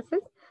its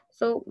surface.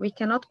 So we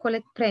cannot call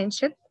it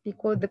branched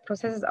because the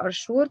processes are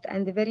short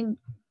and very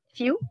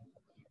few.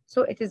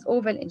 So it is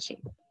oval in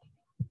shape.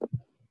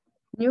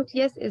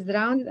 Nucleus is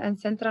rounded and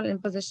central in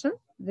position.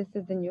 This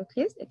is the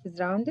nucleus. It is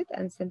rounded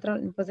and central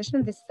in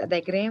position. This is a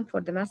diagram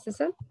for the mast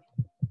cell.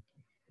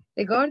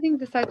 Regarding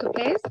the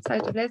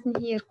cytoplasm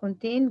here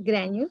contain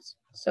granules.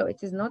 So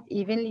it is not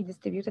evenly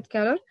distributed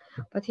color,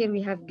 but here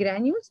we have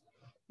granules.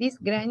 These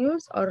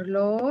granules are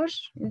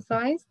large in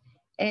size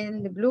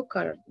and blue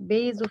color,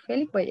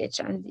 basophilic by H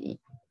and E.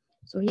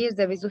 So here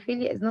the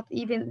basophilia is not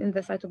even in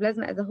the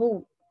cytoplasm as a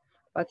whole,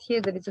 but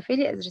here the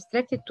basophilia is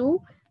restricted to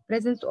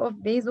presence of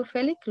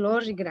basophilic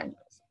large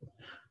granules.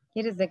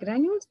 Here is the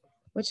granules,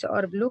 which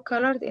are blue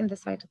colored in the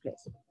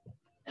cytoplasm.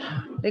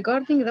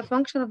 Regarding the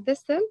function of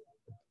this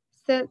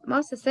cell,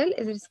 mast cell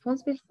is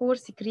responsible for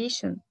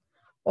secretion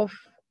of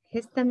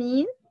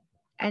histamine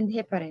and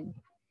heparin.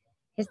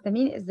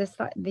 Histamine is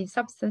the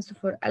substance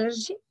for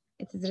allergy.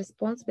 It is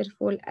responsible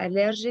for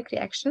allergic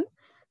reaction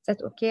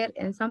that occur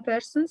in some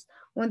persons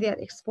when they are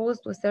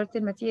exposed to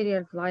certain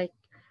materials like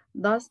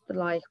dust,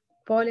 like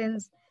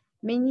pollens,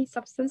 many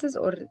substances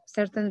or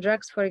certain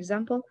drugs, for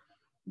example.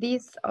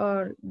 These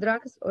are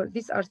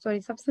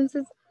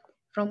substances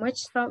from which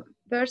some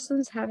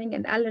persons having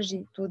an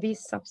allergy to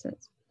these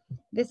substances.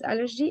 This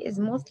allergy is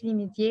mostly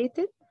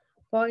mediated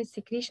by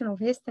secretion of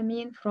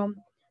histamine from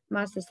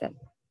mast cell.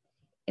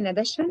 In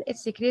addition, it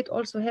secretes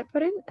also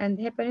heparin, and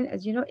heparin,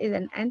 as you know, is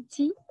an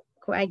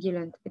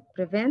anticoagulant. It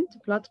prevents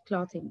blood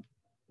clotting.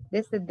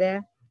 This is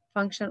the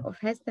function of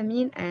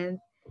histamine and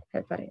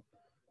heparin.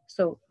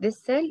 So this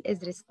cell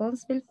is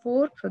responsible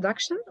for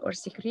production or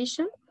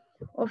secretion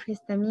of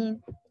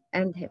histamine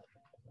and heparin.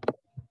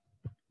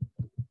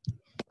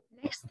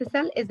 Next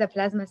cell is the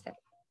plasma cell.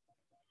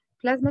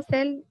 Plasma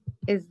cell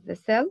is the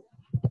cell,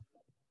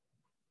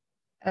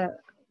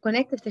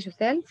 connective tissue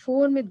cell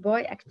formed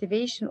by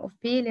activation of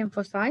B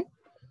lymphocyte.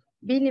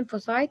 B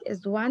lymphocyte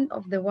is one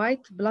of the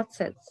white blood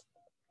cells.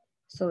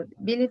 So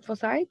B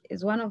lymphocyte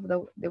is one of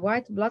the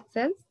white blood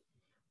cells.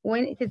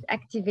 When it is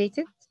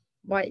activated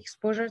by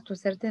exposure to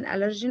certain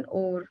allergen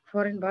or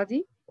foreign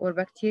body or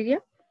bacteria,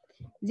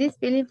 this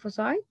B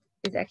lymphocyte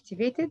is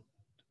activated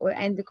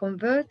and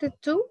converted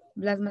to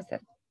plasma cell.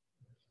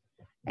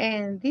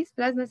 And these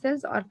plasma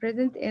cells are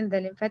present in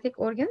the lymphatic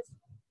organs,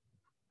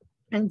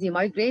 and they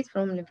migrate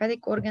from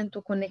lymphatic organ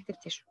to connective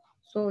tissue.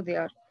 So they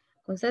are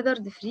considered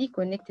free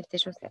connective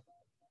tissue cell.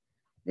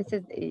 This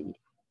is a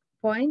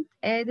point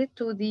added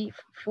to the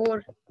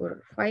 4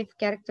 or 5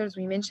 characters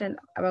we mentioned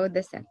about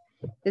the cell.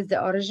 This is the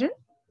origin.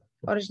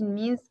 Origin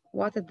means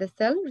what is the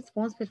cell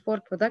responsible for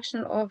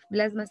production of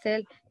plasma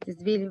cell. It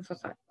is B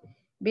lymphocyte.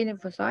 B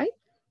lymphocyte,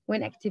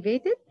 when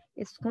activated,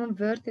 is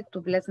converted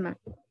to plasma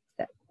cell.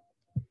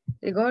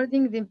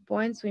 Regarding the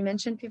points we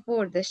mentioned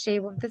before, the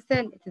shape of the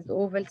cell, it is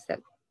oval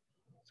cell.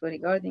 So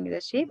regarding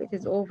the shape, it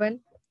is oval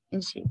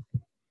in shape.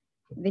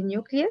 The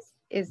nucleus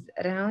is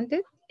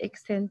rounded,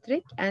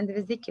 eccentric, and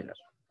vesicular.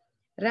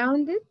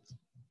 Rounded,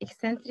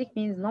 eccentric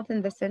means not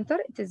in the center,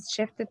 it is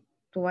shifted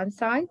to one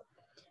side.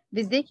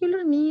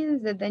 Vesicular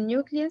means that the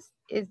nucleus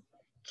is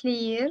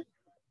clear,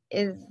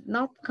 is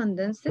not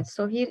condensed.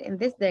 So here in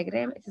this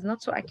diagram, it is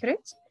not so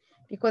accurate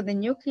because the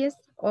nucleus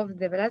of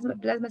the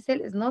plasma cell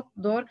is not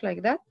dark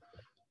like that.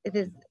 It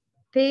is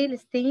pale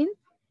stain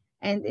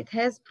and it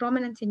has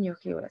prominent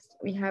nucleus.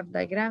 We have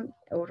diagram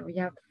or we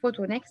have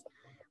photo next.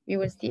 We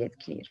will see it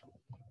clear.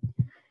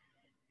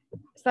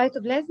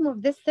 Cytoplasm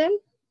of this cell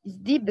is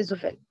deep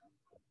basophil.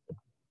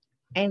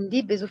 And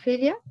deep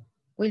basophilia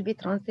will be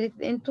translated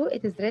into,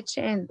 it is rich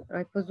in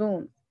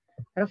ribosomes,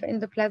 rough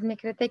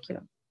endoplasmic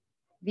reticulum.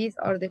 These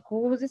are the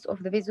causes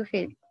of the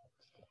basophilia.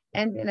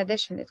 And in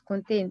addition, it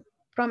contains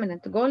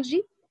prominent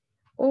Golgi,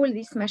 all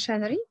this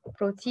machinery,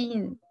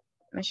 protein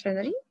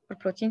machinery or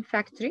protein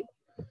factory.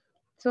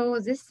 So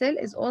this cell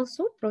is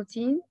also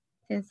protein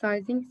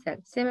synthesizing cell,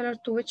 similar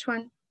to which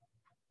one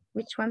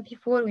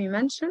before we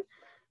mentioned?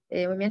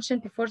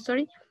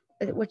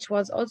 Which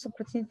was also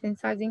protein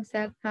synthesizing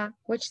cell.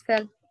 Which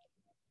cell?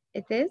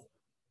 It is,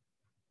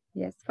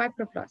 yes,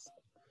 fibroblast.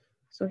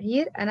 So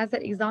here another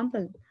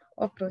example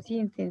of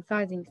protein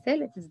synthesizing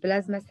cell. It is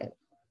plasma cell.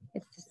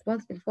 It's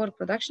responsible for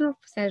production of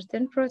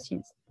certain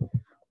proteins.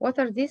 What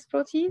are these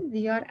proteins?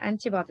 They are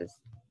antibodies.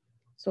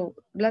 So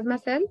plasma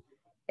cell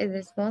is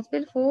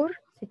responsible for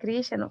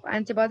secretion of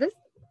antibodies.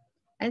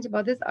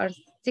 Antibodies are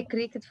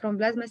secreted from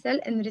plasma cell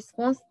in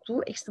response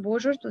to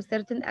exposure to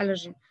certain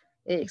allergen,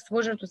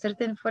 exposure to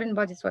certain foreign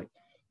body,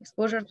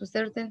 exposure to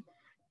certain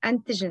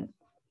antigen,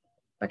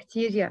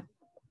 bacteria,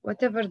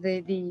 whatever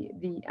the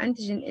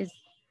antigen is,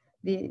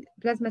 the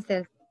plasma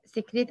cell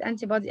secrete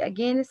antibody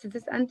against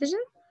this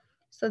antigen.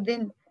 So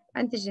then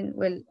antigen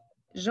will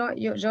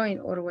join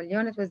or will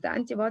unite with the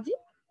antibody,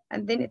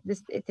 and then it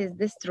is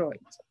destroyed.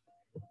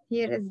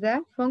 Here is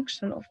the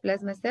function of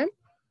plasma cell.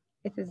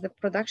 It is the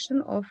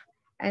production of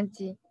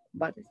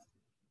antibodies.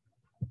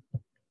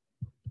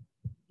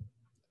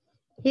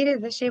 Here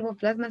is the shape of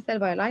plasma cell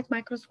by light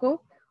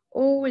microscope.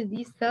 All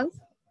these cells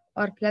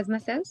are plasma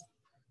cells,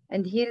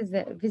 And here is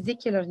the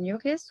vesicular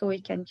nucleus, so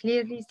we can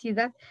clearly see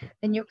that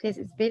the nucleus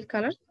is pale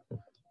colored.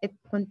 It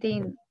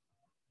contains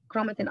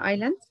chromatin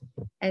islands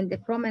and the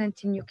prominent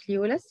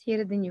nucleolus.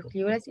 Here is the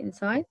nucleolus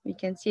inside. We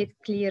can see it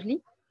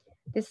clearly.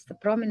 This is the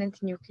prominent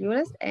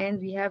nucleolus, and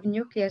we have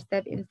nuclear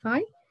step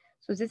inside.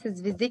 So this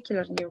is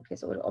vesicular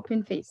nucleus or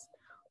open face.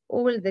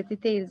 All the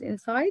details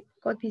inside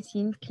could be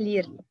seen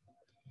clearly.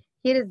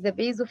 Here is the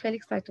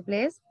basophilic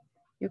cytoplasm.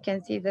 You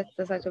can see that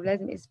the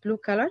cytoplasm is blue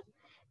color,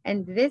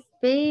 and this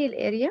pale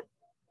area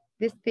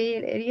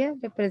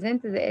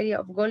represents the area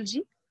of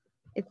Golgi.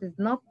 It is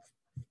not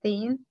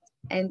stained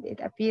and it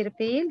appears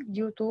pale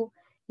due to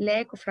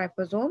lack of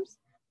ribosomes.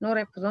 No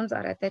ribosomes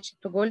are attached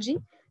to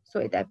Golgi, so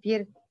it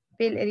appears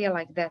pale area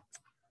like that.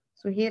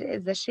 So here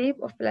is the shape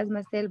of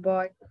plasma cell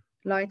by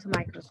light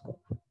microscope.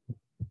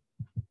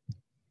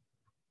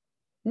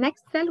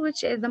 Next cell,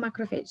 which is the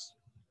macrophage.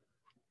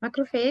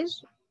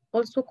 Macrophage,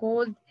 also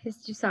called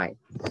histiocyte.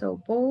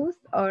 So both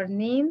are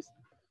names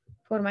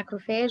for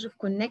macrophage of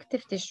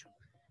connective tissue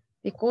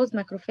because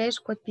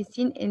macrophage could be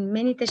seen in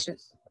many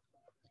tissues.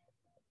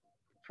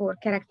 For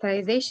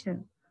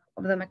characterization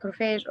of the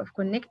macrophage of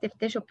connective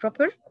tissue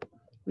proper,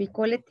 we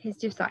call it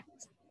histiocyte.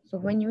 So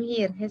when you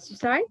hear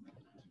histiocyte,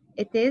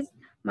 it is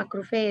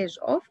macrophage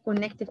of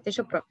connective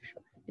tissue proper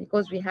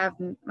because we have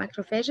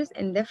macrophages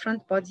in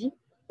different body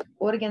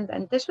organs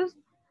and tissues.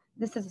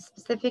 This is a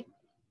specific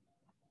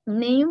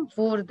name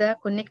for the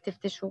connective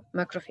tissue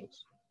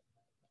macrophage.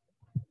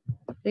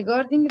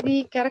 Regarding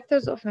the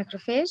characters of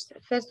macrophage,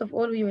 first of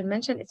all, we will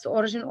mention its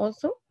origin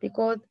also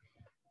because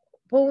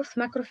both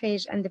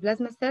macrophage and the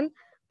plasma cell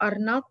are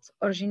not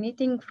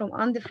originating from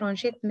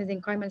undifferentiated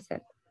mesenchymal cell.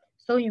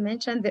 So you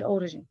mentioned the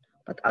origin,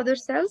 but other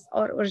cells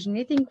are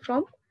originating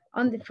from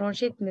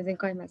undifferentiated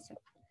mesenchymal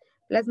cell.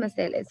 Plasma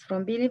cell is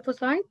from B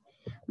lymphocyte,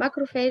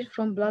 macrophage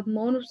from blood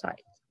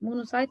monocyte.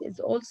 Monocyte is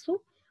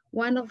also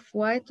one of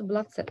white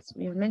blood cells.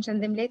 We will mention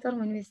them later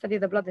when we study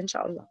the blood,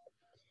 inshallah.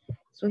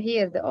 So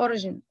here, the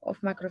origin of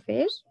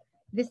macrophage,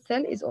 this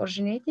cell is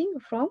originating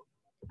from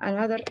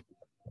another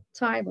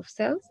type of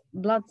cells,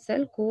 blood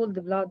cell called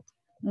the blood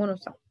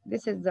monocyte.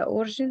 This is the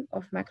origin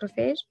of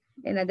macrophage.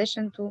 In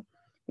addition to,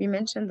 we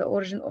mentioned the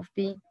origin of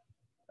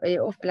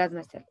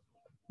plasma cell.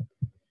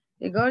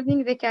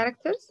 Regarding the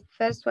characters,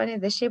 first one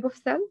is the shape of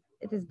cell.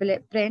 It is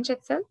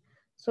branched cell.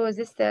 So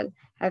this cell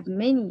have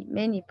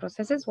many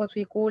processes, what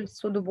we call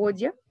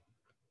pseudopodia.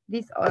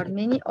 These are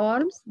many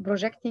arms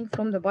projecting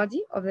from the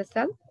body of the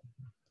cell.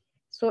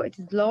 So it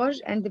is large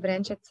and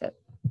branched cell.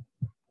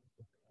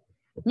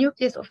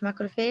 Nucleus of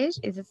macrophage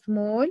is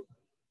small,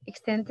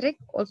 eccentric,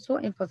 also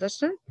in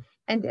position,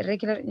 and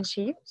irregular in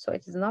shape. So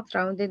it is not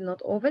rounded,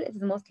 not oval. It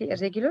is mostly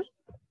irregular.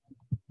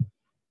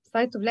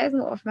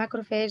 Cytoplasm of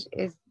macrophage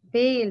is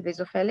pale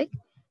basophilic.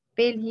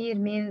 Pale here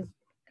means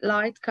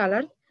light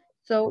colored.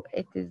 So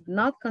it is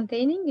not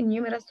containing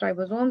numerous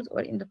ribosomes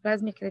or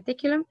endoplasmic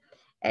reticulum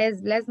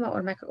as plasma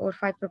or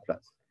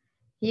fibroblast.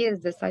 Here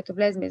the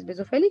cytoplasm is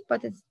basophilic,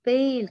 but it's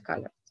pale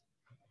colored.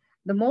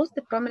 The most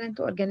prominent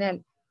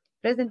organelle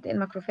present in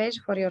macrophage,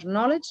 for your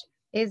knowledge,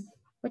 is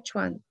which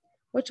one?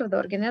 Which of the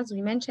organelles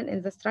we mentioned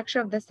in the structure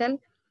of the cell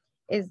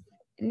is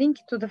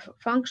linked to the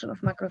function of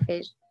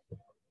macrophage?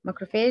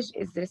 Macrophage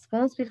is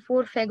responsible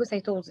for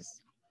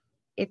phagocytosis.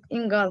 It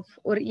engulfs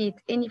or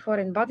eats any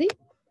foreign body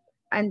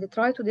and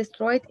try to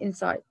destroy it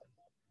inside.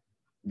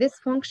 This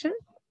function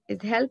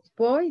is helped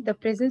by the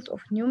presence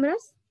of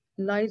numerous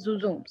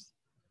lysosomes.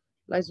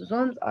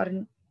 Lysosomes are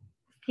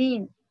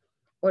seen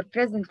or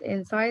present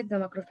inside the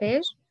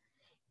macrophage,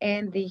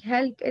 and they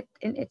help it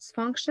in its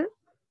function,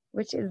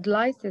 which is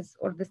lysis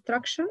or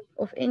destruction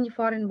of any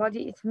foreign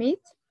body it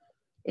meets.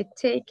 It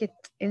takes it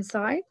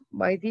inside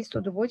by these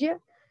pseudopodia.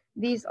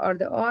 These are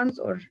the arms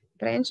or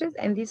branches,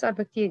 and these are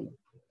bacteria.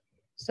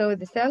 So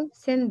the cell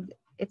sends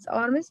its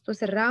arms to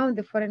surround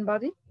the foreign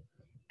body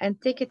and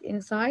take it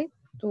inside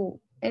to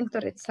enter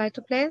its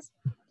cytoplasm.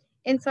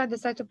 Inside the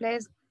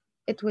cytoplasm,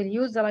 it will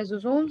use the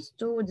lysosomes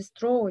to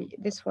destroy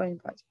this foreign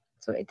body.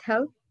 So it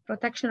helps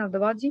protection of the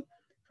body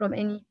from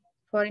any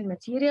foreign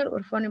material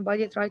or foreign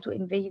body try to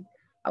invade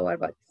our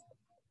bodies.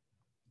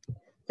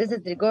 This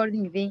is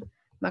regarding the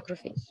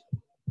macrophage.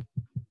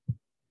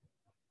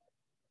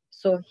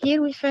 So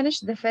here we finish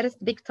the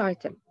first big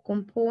title,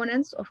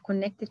 components of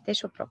connective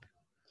tissue proper.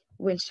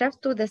 We'll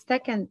shift to the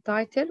second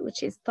title,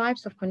 which is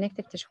types of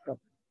connective tissue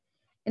proper.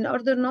 In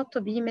order not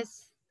to be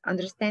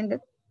misunderstood,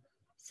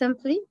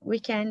 simply we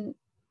can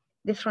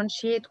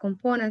differentiate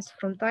components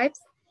from types.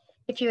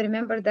 If you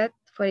remember that,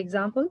 for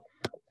example,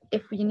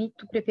 if we need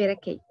to prepare a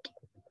cake.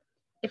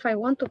 If I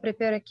want to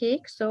prepare a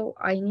cake, so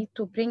I need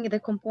to bring the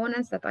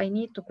components that I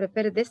need to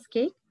prepare this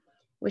cake,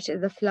 which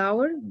is the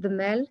flour, the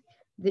milk,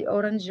 the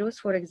orange juice,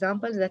 for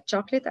example, the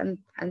chocolate,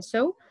 and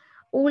so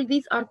all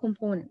these are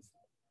components.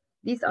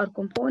 These are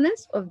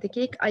components of the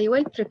cake I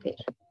will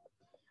prepare.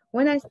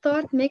 When I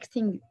start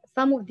mixing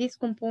some of these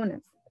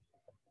components,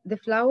 the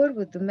flour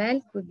with the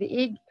milk, with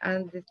the egg,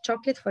 and the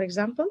chocolate, for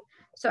example,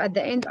 so at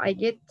the end I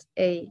get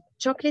a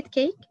chocolate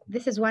cake.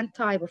 This is one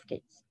type of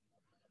cake.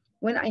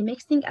 When I'm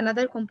mixing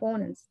another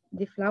components,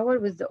 the flour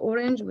with the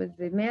orange, with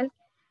the milk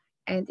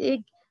and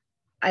egg,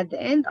 at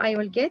the end I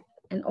will get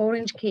an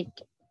orange cake.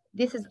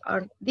 These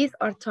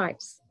are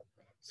types.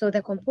 So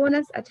the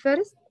components at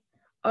first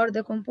are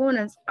the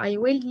components I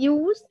will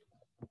use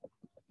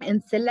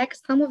and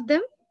select some of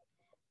them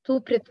to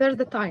prepare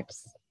the types.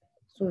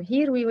 So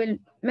here we will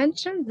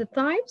mention the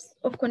types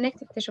of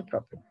connective tissue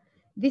proper.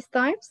 These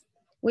types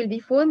will be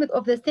formed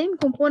of the same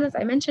components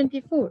I mentioned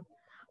before,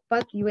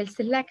 but you will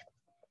select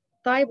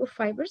type of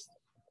fibers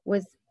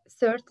with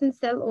certain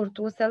cell or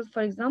two cells,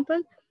 for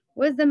example,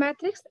 with the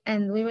matrix,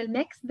 and we will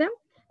mix them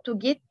to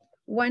get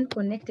one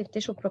connective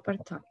tissue proper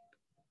type.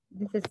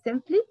 This is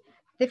simply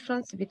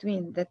difference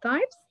between the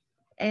types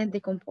and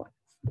the components.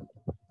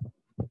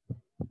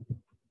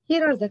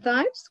 Here are the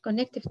types.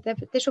 Connective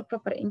tissue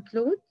proper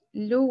include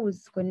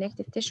loose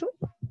connective tissue,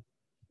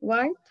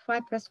 white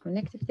fibrous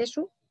connective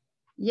tissue,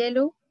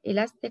 yellow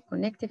elastic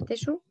connective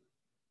tissue,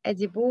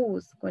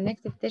 adipose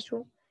connective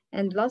tissue,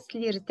 and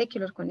lastly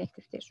reticular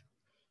connective tissue.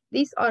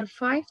 These are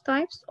 5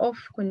 types of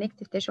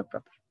connective tissue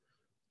proper.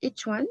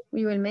 Each one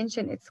we will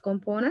mention its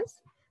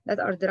components that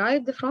are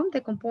derived from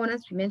the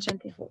components we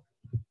mentioned before.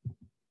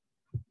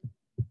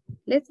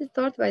 Let's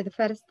start by the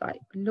first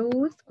type,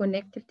 loose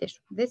connective tissue.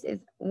 This is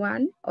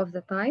one of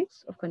the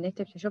types of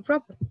connective tissue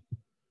proper.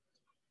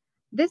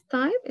 This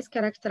type is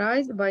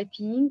characterized by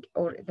being,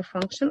 or the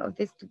function of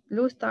this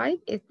loose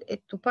type is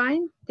to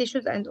bind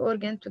tissues and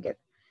organs together.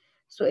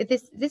 So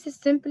this is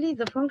simply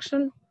the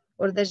function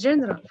or the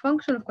general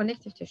function of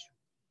connective tissue.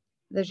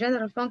 The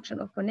general function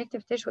of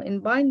connective tissue in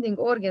binding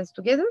organs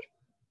together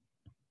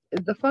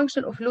is the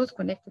function of loose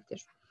connective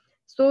tissue.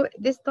 So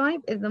this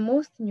type is the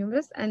most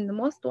numerous and the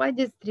most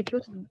widely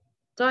distributed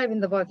type in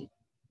the body.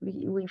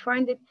 We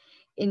find it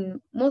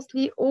in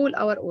mostly all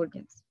our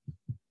organs.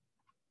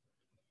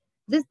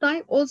 This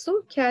type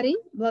also carry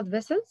blood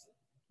vessels,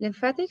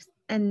 lymphatics,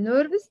 and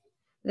nerves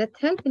that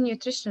help in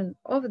nutrition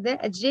of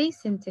the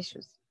adjacent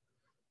tissues.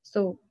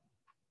 So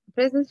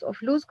presence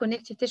of loose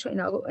connective tissue in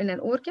an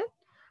organ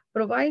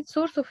provide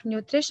source of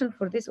nutrition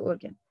for this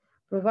organ,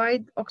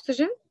 provide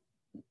oxygen,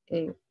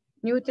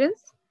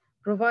 nutrients,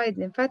 provide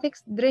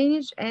lymphatics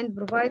drainage, and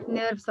provide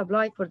nerve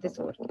supply for this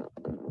organ.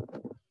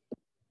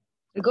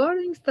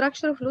 Regarding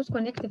structure of loose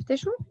connective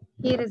tissue,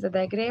 here is a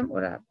diagram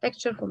or a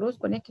picture for loose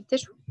connective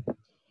tissue.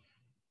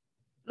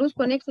 Loose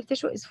connective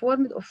tissue is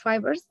formed of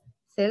fibers,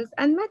 cells,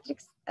 and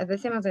matrix, the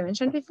same as I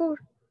mentioned before.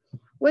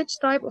 Which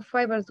type of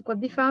fibers could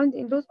be found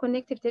in loose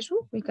connective tissue?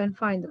 We can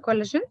find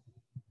collagen,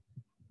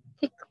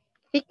 thick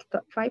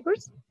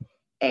fibers,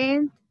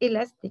 and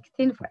elastic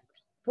thin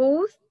fibers.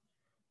 Both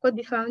could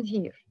be found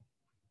here.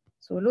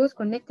 So loose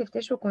connective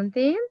tissue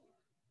contain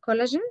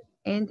collagen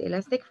and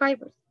elastic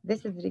fibers.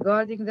 This is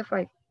regarding the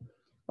fiber.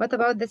 What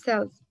about the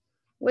cells?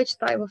 Which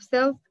type of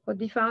cells could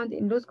be found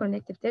in loose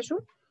connective tissue?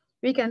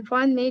 We can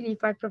find mainly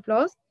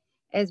fibroblast.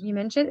 As we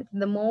mentioned, it's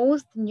the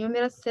most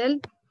numerous cell,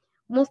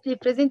 mostly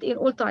present in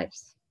all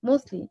types.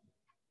 Mostly,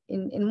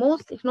 in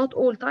most, if not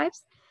all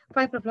types,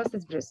 fibroblast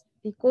is present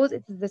because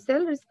it is the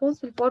cell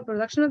responsible for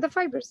production of the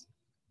fibers.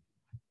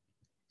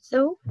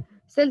 So,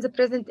 cells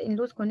present in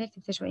loose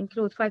connective tissue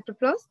include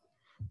fibroblasts,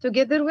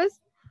 together with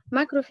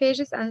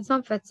macrophages and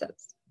some fat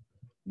cells.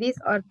 These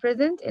are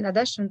present in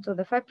addition to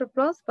the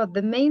fibroblasts, but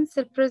the main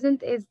cell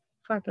present is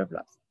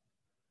fibroblast.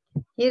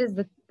 Here is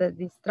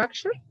the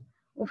structure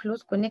of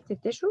loose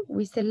connective tissue.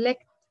 We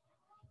select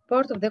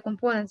part of the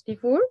components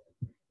before.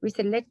 We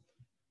select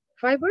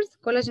fibers,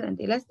 collagen, and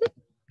elastic.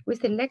 We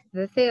select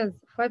the cells,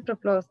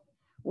 fibroblast,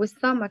 with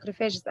some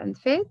macrophages and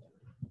fat.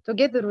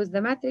 Together with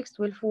the matrix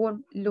will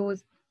form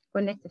loose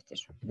connective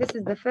tissue. This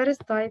is the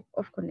first type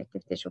of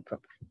connective tissue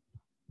proper.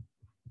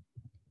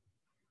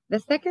 The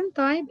second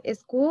type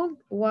is called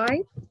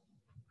white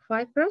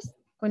fibrous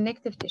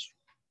connective tissue.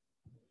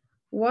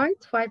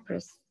 White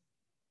fibrous.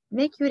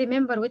 Make you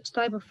remember which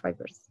type of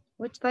fibers.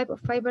 Which type of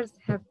fibers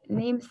have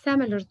names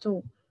similar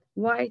to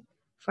white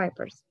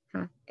fibers?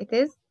 It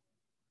is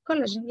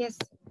collagen, yes.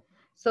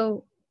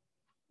 So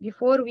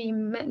before we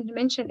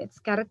mention its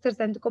characters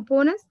and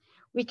components,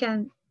 we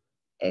can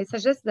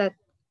suggest that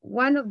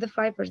one of the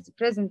fibers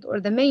present, or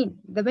the main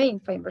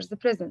fibers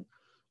present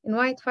in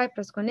white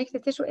fibrous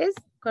connective tissue is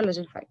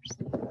collagen fibers.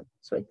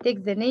 So it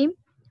takes the name,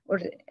 or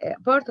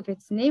part of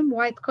its name,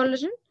 white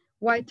collagen,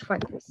 white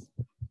fibers.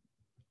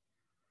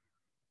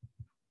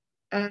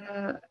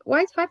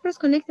 White fibrous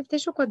connective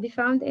tissue could be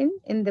found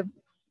in the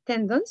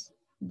tendons,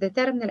 the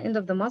terminal end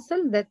of the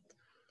muscle that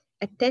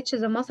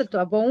attaches the muscle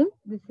to a bone.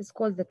 This is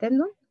called the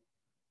tendon.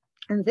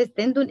 And this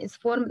tendon is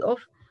formed of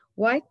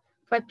white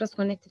fibrous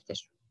connective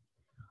tissue.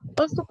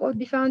 Also could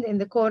be found in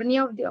the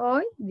cornea of the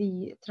eye,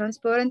 the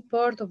transparent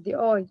part of the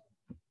eye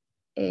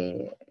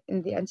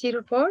in the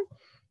anterior part.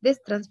 This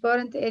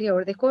transparent area,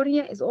 or the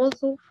cornea, is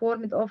also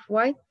formed of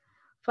white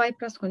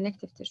fibrous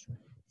connective tissue.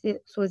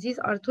 So these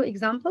are two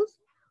examples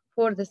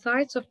for the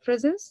sites of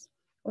presence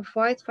of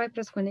white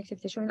fibrous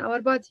connective tissue in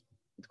our body.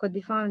 It could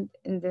be found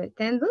in the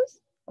tendons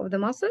of the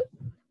muscle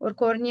or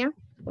cornea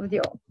of the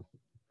eye.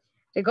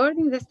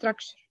 Regarding the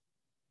structure,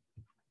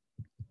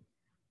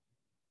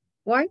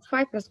 White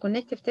fibrous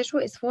connective tissue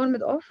is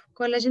formed of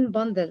collagen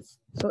bundles.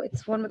 So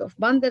it's formed of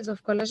bundles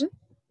of collagen,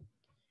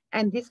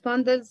 and these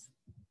bundles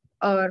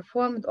are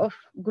formed of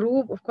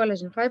group of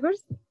collagen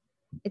fibers.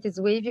 It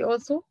is wavy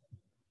also,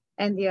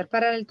 and they are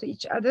parallel to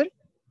each other.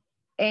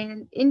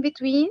 And in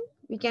between,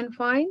 we can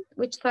find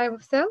which type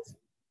of cells?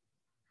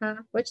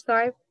 Which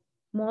type?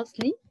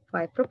 Mostly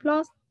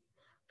fibroblast.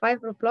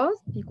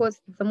 Fibroblast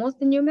because it's the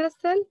most numerous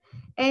cell,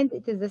 and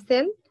it is the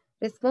cell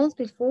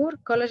responsible for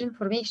collagen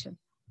formation.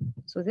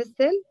 So this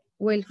cell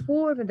will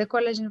form the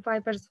collagen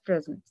fibers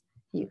present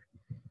here.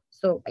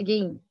 So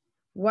again,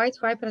 white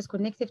fibrous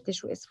connective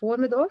tissue is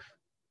formed of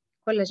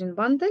collagen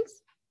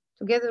bundles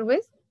together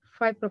with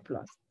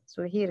fibroblast.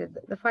 So here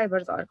the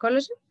fibers are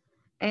collagen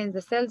and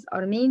the cells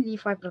are mainly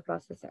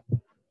fibroblast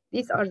cells.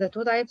 These are the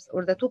two types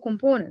or the two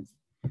components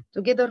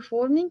together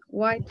forming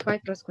white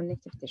fibrous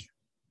connective tissue.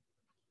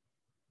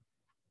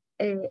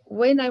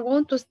 When I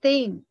want to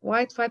stain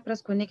white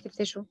fibrous connective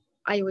tissue,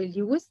 I will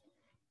use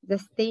the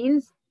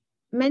stains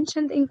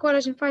mentioned in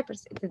collagen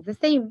fibers. It is the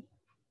same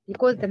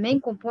because the main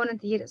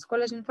component here is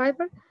collagen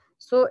fiber.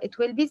 So it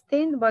will be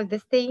stained by the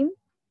same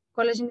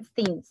collagen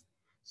stains.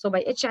 So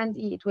by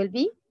H&E, it will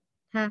be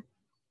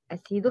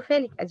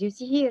acidophilic, as you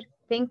see here,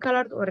 pink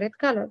colored or red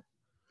colored.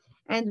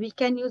 And we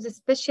can use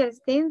special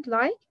stains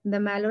like the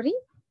Mallory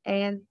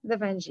and the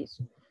Van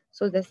Gieson.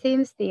 So the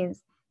same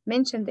stains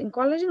mentioned in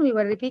collagen, we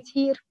will repeat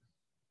here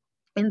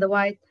in the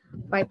white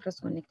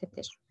fibrous connective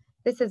tissue.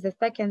 This is the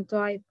second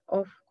type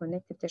of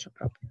connective tissue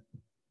problem.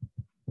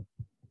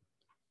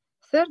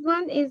 Third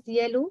one is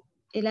yellow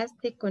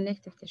elastic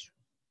connective tissue.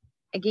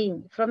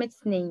 Again, from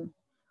its name,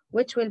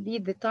 which will be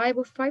the type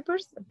of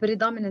fibers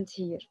predominant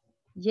here,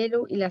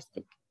 yellow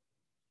elastic.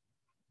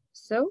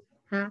 So,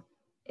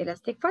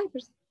 elastic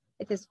fibers.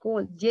 It is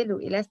called yellow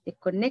elastic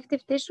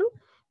connective tissue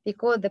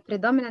because the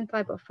predominant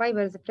type of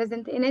fibers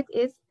present in it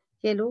is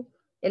yellow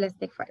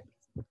elastic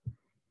fibers.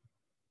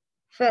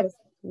 First,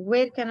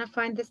 where can I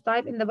find this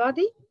type in the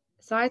body?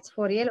 Sites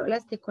for yellow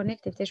elastic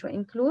connective tissue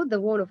include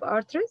the wall of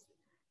arteries.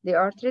 The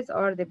arteries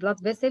are the blood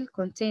vessel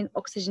contain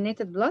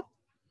oxygenated blood.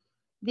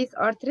 These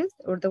arteries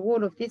or the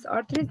wall of these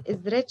arteries is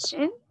rich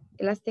in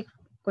elastic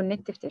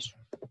connective tissue.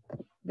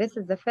 This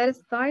is the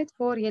first site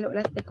for yellow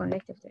elastic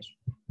connective tissue.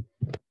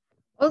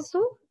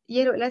 Also,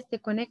 yellow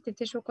elastic connective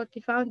tissue could be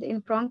found in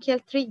bronchial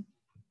tree,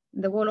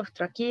 the wall of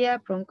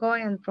trachea,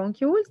 bronchi, and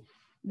bronchioles.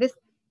 This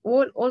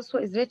wall also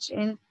is rich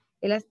in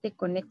elastic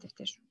connective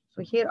tissue.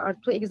 So here are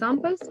two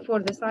examples for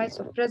the sites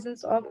of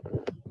presence of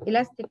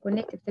elastic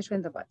connective tissue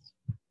in the body.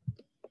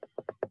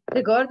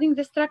 Regarding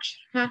the structure,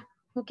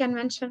 who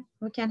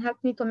can help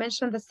me to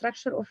mention the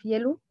structure of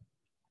yellow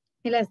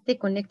elastic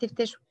connective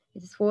tissue?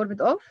 It is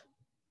formed of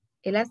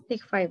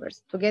elastic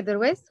fibers together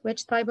with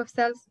which type of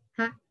cells?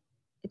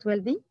 It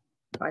will be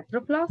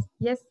fibroblast,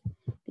 yes,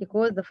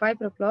 because the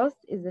fibroblast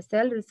is the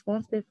cell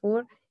responsible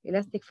for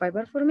elastic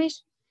fiber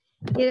formation.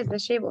 Here is the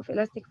shape of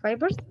elastic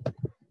fibers.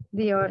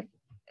 They are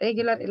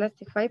regular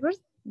elastic fibers.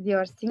 They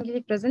are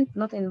singly present,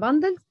 not in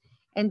bundles.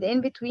 And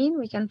in between,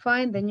 we can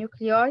find the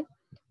nuclei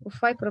of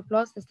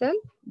fibroblast cell,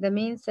 the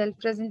main cell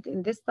present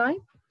in this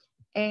type,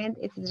 and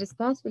it is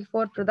responsible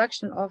for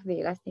production of the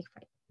elastic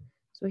fiber.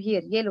 So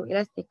here, yellow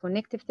elastic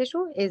connective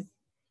tissue is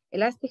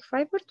elastic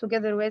fiber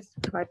together with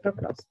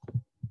fibroblast.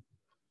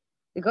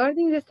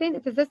 Regarding the stain,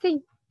 it is the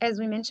same. As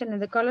we mentioned in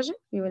the collagen,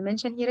 we will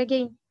mention here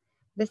again.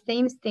 The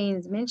same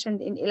stains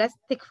mentioned in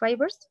elastic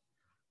fibers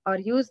are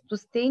used to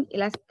stain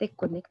elastic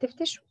connective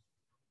tissue.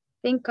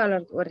 Pink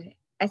colored or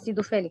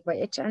acidophilic by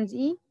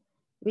H&E,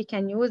 we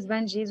can use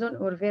Van Gieson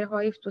or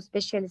Verhoeven to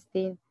special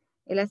stain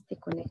elastic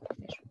connective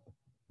tissue.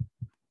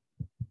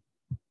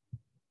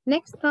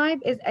 Next type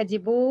is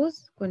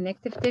adipose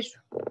connective tissue.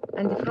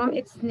 And from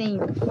its name,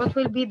 what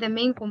will be the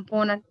main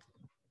component?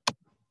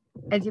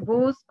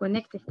 Adipose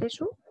connective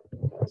tissue.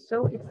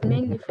 So it's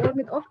mainly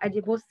formed of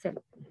adipose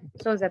cell.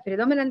 So the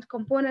predominant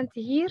component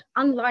here,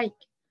 unlike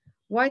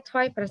white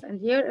fibers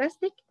and yellow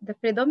elastic, the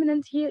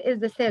predominant here is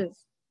the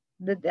cells,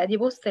 the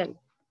adipose cell.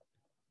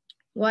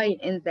 While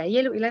in the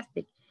yellow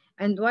elastic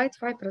and white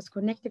fibrous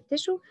connective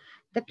tissue,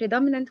 the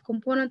predominant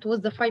component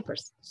was the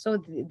fibers. So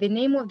the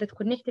name of the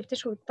connective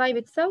tissue type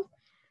itself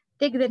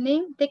take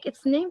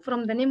its name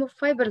from the name of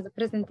fibers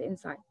present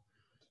inside.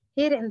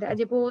 Here in the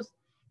adipose,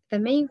 the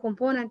main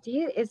component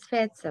here is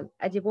fat cell,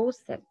 adipose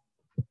cell.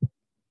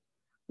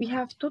 We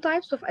have two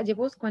types of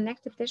adipose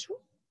connective tissue,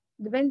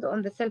 depend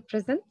on the cell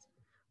present.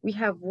 We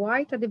have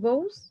white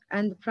adipose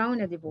and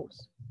brown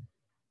adipose.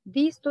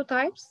 These two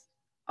types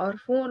are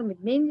formed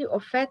mainly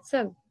of fat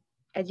cell,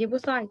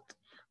 adipocyte,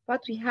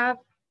 but we have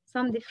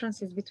some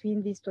differences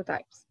between these two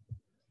types.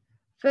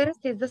 First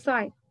is the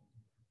site.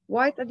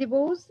 White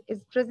adipose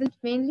is present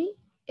mainly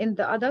in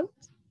the adult,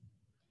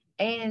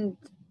 and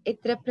it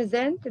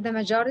represents the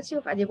majority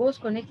of adipose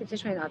connective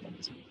tissue in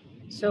adults.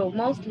 So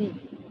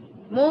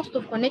most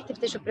of connective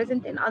tissue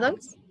present in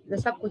adults, the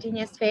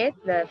subcutaneous fat,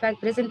 the fat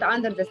present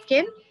under the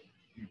skin,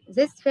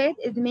 this fat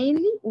is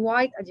mainly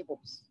white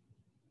adipose.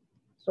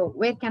 So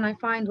where can I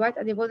find white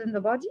adipose in the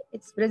body?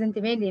 It's present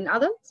mainly in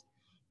adults,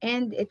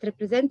 and it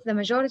represents the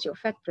majority of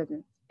fat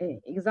present.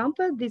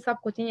 Example, the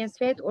subcutaneous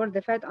fat or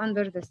the fat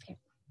under the skin.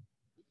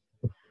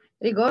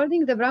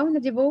 Regarding the brown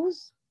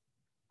adipose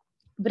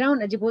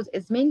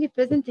is mainly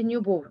present in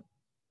newborn.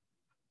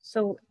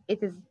 So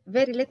it is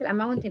very little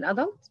amount in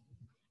adult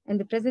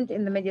and present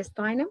in the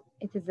mediastinum.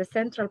 It is the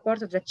central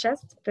part of the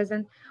chest,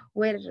 present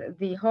where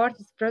the heart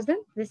is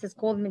present. This is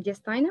called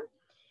mediastinum.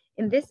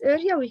 In this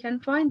area, we can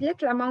find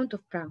little amount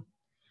of brown,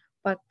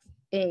 but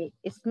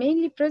it's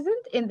mainly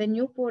present in the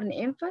newborn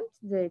infants,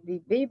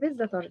 the babies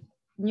that are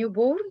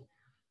newborn.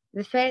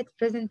 The fat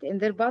present in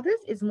their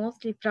bodies is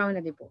mostly brown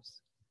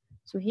adipose.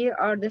 So here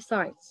are the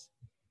sides.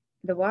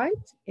 The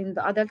white in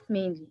the adult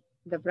mainly,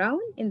 the brown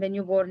in the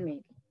newborn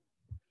mainly.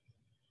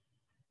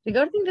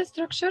 Regarding the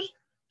structure,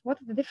 what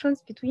is the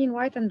difference between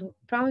white and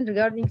brown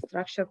regarding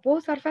structure?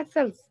 Both are fat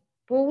cells.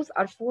 Both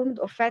are formed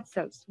of fat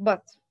cells,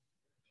 but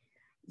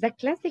the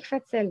classic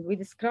fat cell we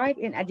describe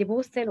in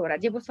adipose cell or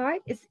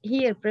adipocyte is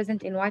here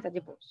present in white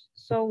adipose.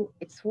 So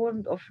it's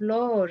formed of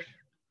large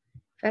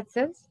fat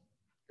cells.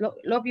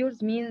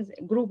 Lobules means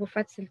a group of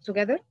fat cells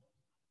together.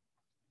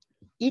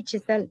 Each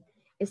cell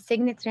is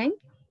signet ring.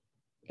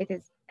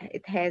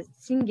 It has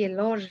single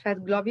large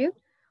fat globule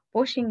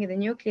pushing the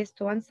nucleus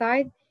to one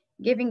side,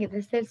 giving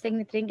the cell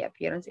signet ring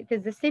appearance. It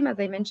is the same as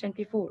I mentioned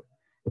before.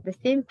 The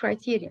same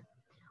criteria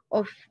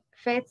of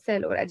fat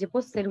cell or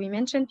adipose cell we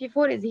mentioned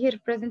before is here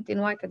present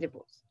in white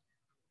adipose.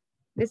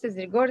 This is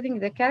regarding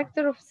the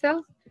character of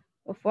cells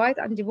of white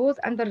adipose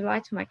under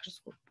light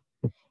microscope.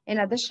 In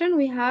addition,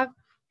 we have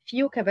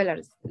few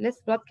capillaries. Less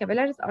blood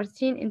capillaries are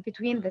seen in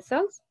between the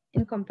cells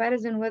in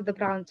comparison with the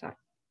brown type.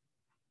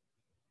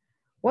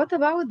 What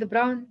about the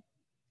brown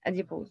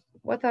adipose?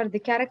 What are the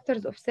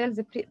characters of cells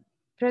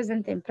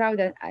present in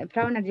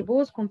brown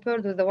adipose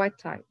compared with the white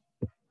type?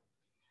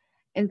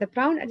 In the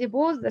brown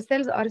adipose, the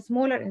cells are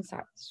smaller in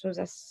size, so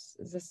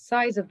the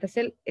size of the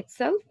cell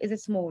itself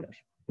is smaller.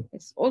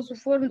 It's also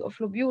formed of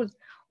lobules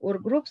or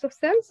groups of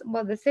cells,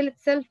 but the cell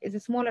itself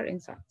is smaller in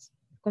size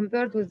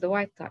compared with the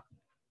white type.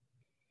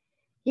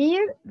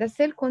 Here, the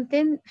cell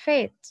contains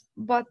fat,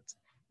 but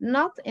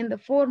not in the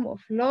form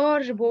of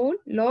large ball,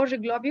 large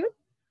globule,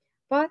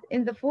 but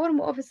in the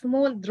form of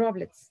small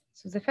droplets.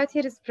 So the fat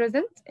here is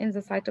present in the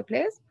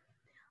cytoplasm,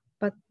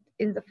 but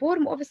in the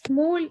form of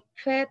small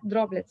fat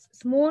droplets,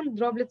 small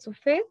droplets of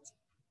fat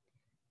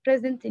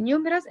present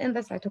numerous in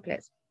the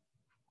cytoplasm.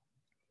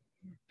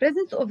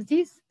 Presence of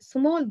these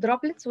small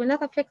droplets will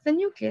not affect the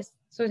nucleus.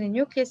 So the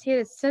nucleus here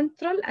is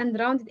central and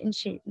rounded in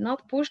shape,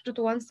 not pushed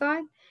to one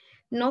side,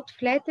 not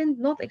flattened,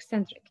 not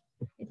eccentric.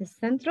 It is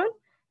central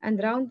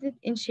and rounded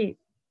in shape,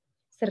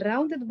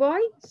 surrounded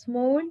by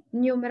small,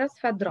 numerous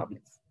fat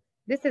droplets.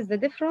 This is the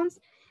difference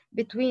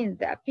between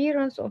the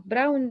appearance of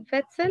brown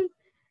fat cell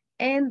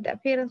and the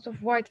appearance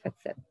of white fat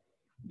cell.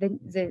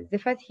 The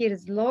fat here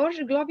is large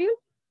globule,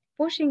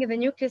 pushing the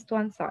nucleus to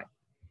one side.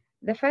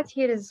 The fat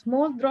here is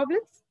small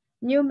droplets,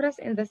 numerous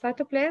in the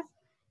cytoplasm.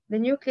 The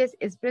nucleus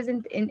is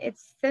present in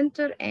its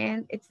center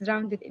and it's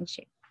rounded in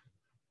shape.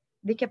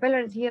 The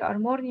capillaries here are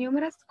more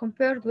numerous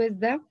compared with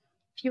the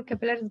few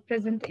capillaries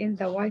present in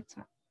the white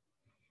type.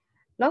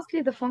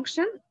 Lastly, the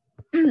function.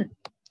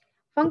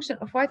 Function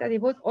of white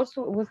adipose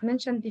also was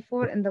mentioned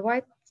before in the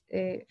white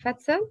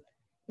fat cell.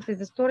 It is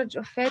the storage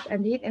of fat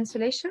and heat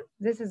insulation.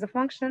 This is the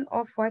function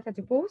of white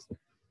adipose.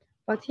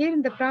 But here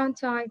in the brown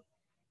type,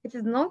 it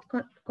is not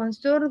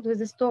concerned with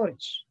the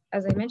storage.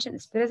 As I mentioned,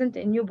 it's present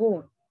in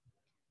newborn.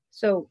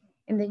 So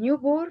in the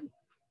newborn,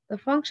 the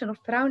function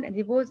of brown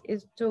adipose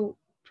is to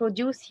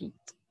produce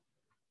heat.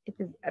 It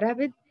is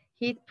rapid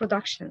heat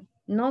production,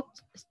 not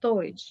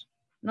storage,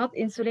 not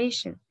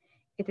insulation.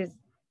 It is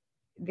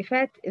the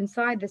fat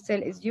inside the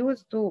cell is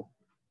used to,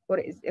 or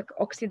is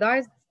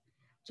oxidized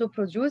to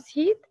produce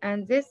heat,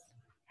 and this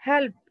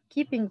help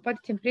keeping body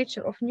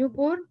temperature of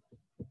newborn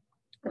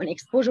on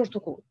exposure to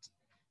cold.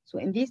 So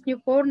in this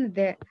newborn,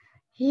 the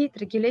heat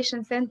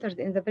regulation centers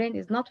in the brain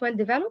is not well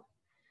developed.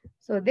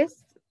 So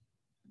this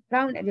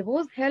brown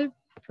adipose help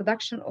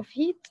production of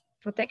heat,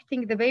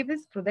 protecting the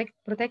babies,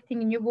 protecting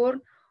newborn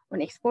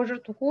on exposure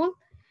to cold,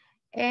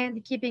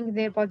 and keeping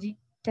their body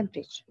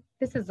temperature.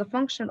 This is the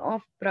function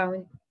of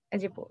brown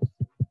adipose.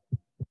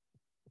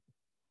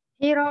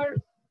 Here are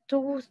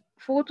two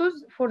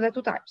photos for the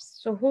two types.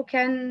 So who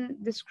can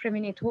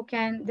discriminate, who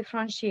can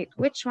differentiate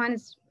which one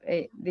is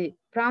the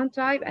brown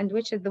type and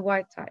which is the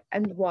white type,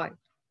 and why?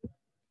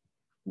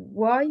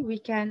 Why we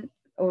can,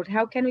 or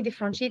how can we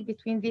differentiate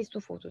between these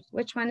two photos?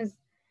 Which one is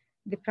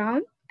the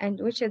brown and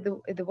which is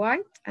the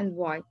white, and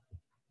why?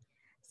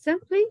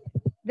 Simply,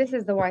 this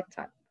is the white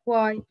type.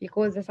 Why?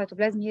 Because the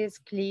cytoplasm here is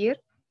clear,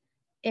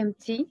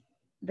 empty.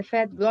 The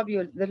fat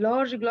globule, the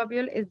large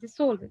globule is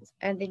dissolved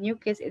and the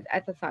nucleus is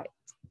at the site.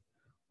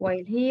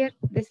 While here,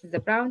 this is the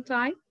brown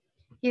type.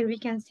 Here we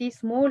can see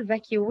small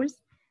vacuoles.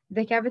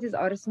 The cavities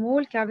are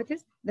small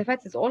cavities. The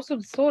fat is also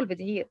dissolved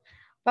here,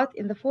 but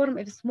in the form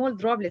of small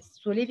droplets,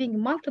 so leaving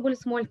multiple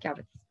small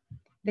cavities.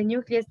 The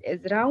nucleus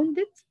is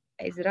rounded,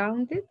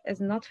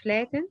 is not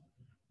flattened,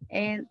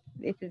 and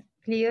it is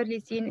clearly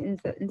seen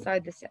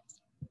inside the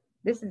cells.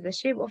 This is the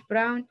shape of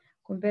brown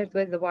compared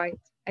with the white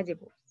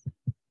adipose.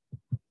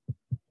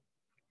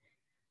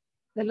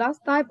 The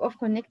last type of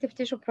connective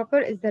tissue proper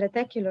is the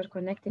reticular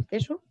connective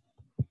tissue.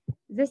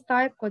 This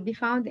type could be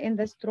found in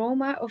the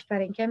stroma of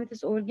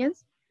parenchymatous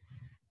organs.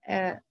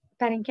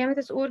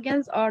 Parenchymatous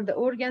organs are the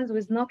organs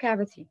with no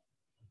cavity.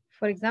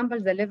 For example,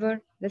 the liver,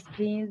 the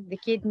spleen, the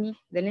kidney,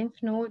 the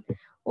lymph node,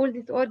 all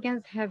these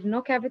organs have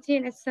no cavity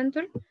in its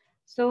center,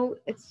 so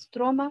its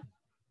stroma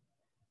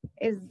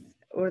is,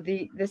 or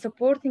the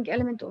supporting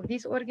element of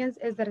these organs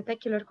is the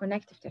reticular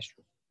connective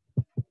tissue.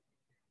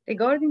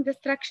 Regarding the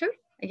structure,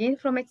 again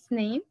from its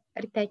name,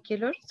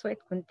 reticular, so it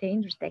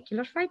contains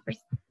reticular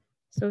fibers.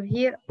 So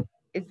here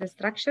is the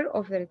structure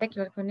of the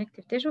reticular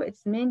connective tissue.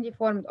 It's mainly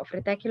formed of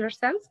reticular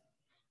cells.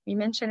 We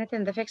mentioned it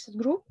in the fixed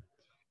group,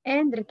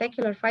 and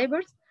reticular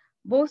fibers,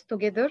 both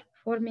together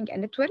forming a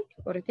network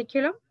or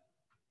reticulum.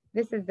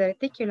 This is the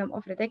reticulum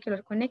of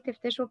reticular connective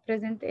tissue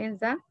present in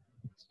the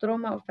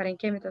stroma of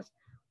parenchymatous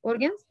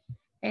organs.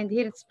 And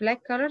here it's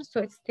black color,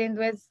 so it's stained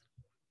with,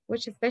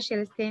 which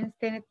special stain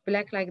it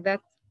black like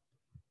that?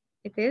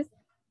 It is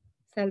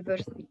silver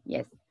C.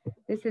 Yes,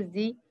 this is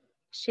the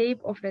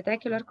shape of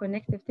reticular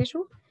connective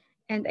tissue.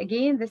 And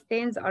again, the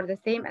stains are the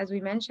same as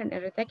we mentioned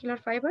in reticular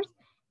fibers.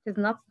 It is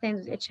not stained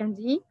with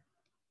H&E,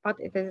 but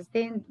it is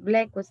stained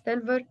black with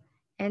silver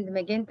and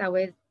magenta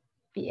with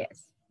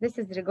PS. This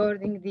is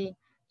regarding the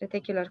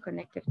reticular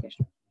connective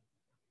tissue.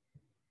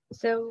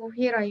 So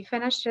here I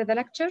finished the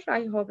lecture.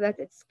 I hope that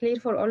it's clear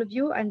for all of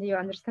you and you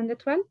understand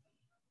it well.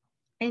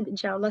 And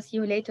inshallah, see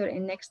you later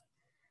in next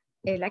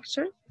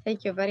lecture.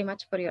 Thank you very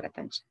much for your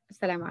attention.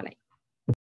 Assalamu alaikum.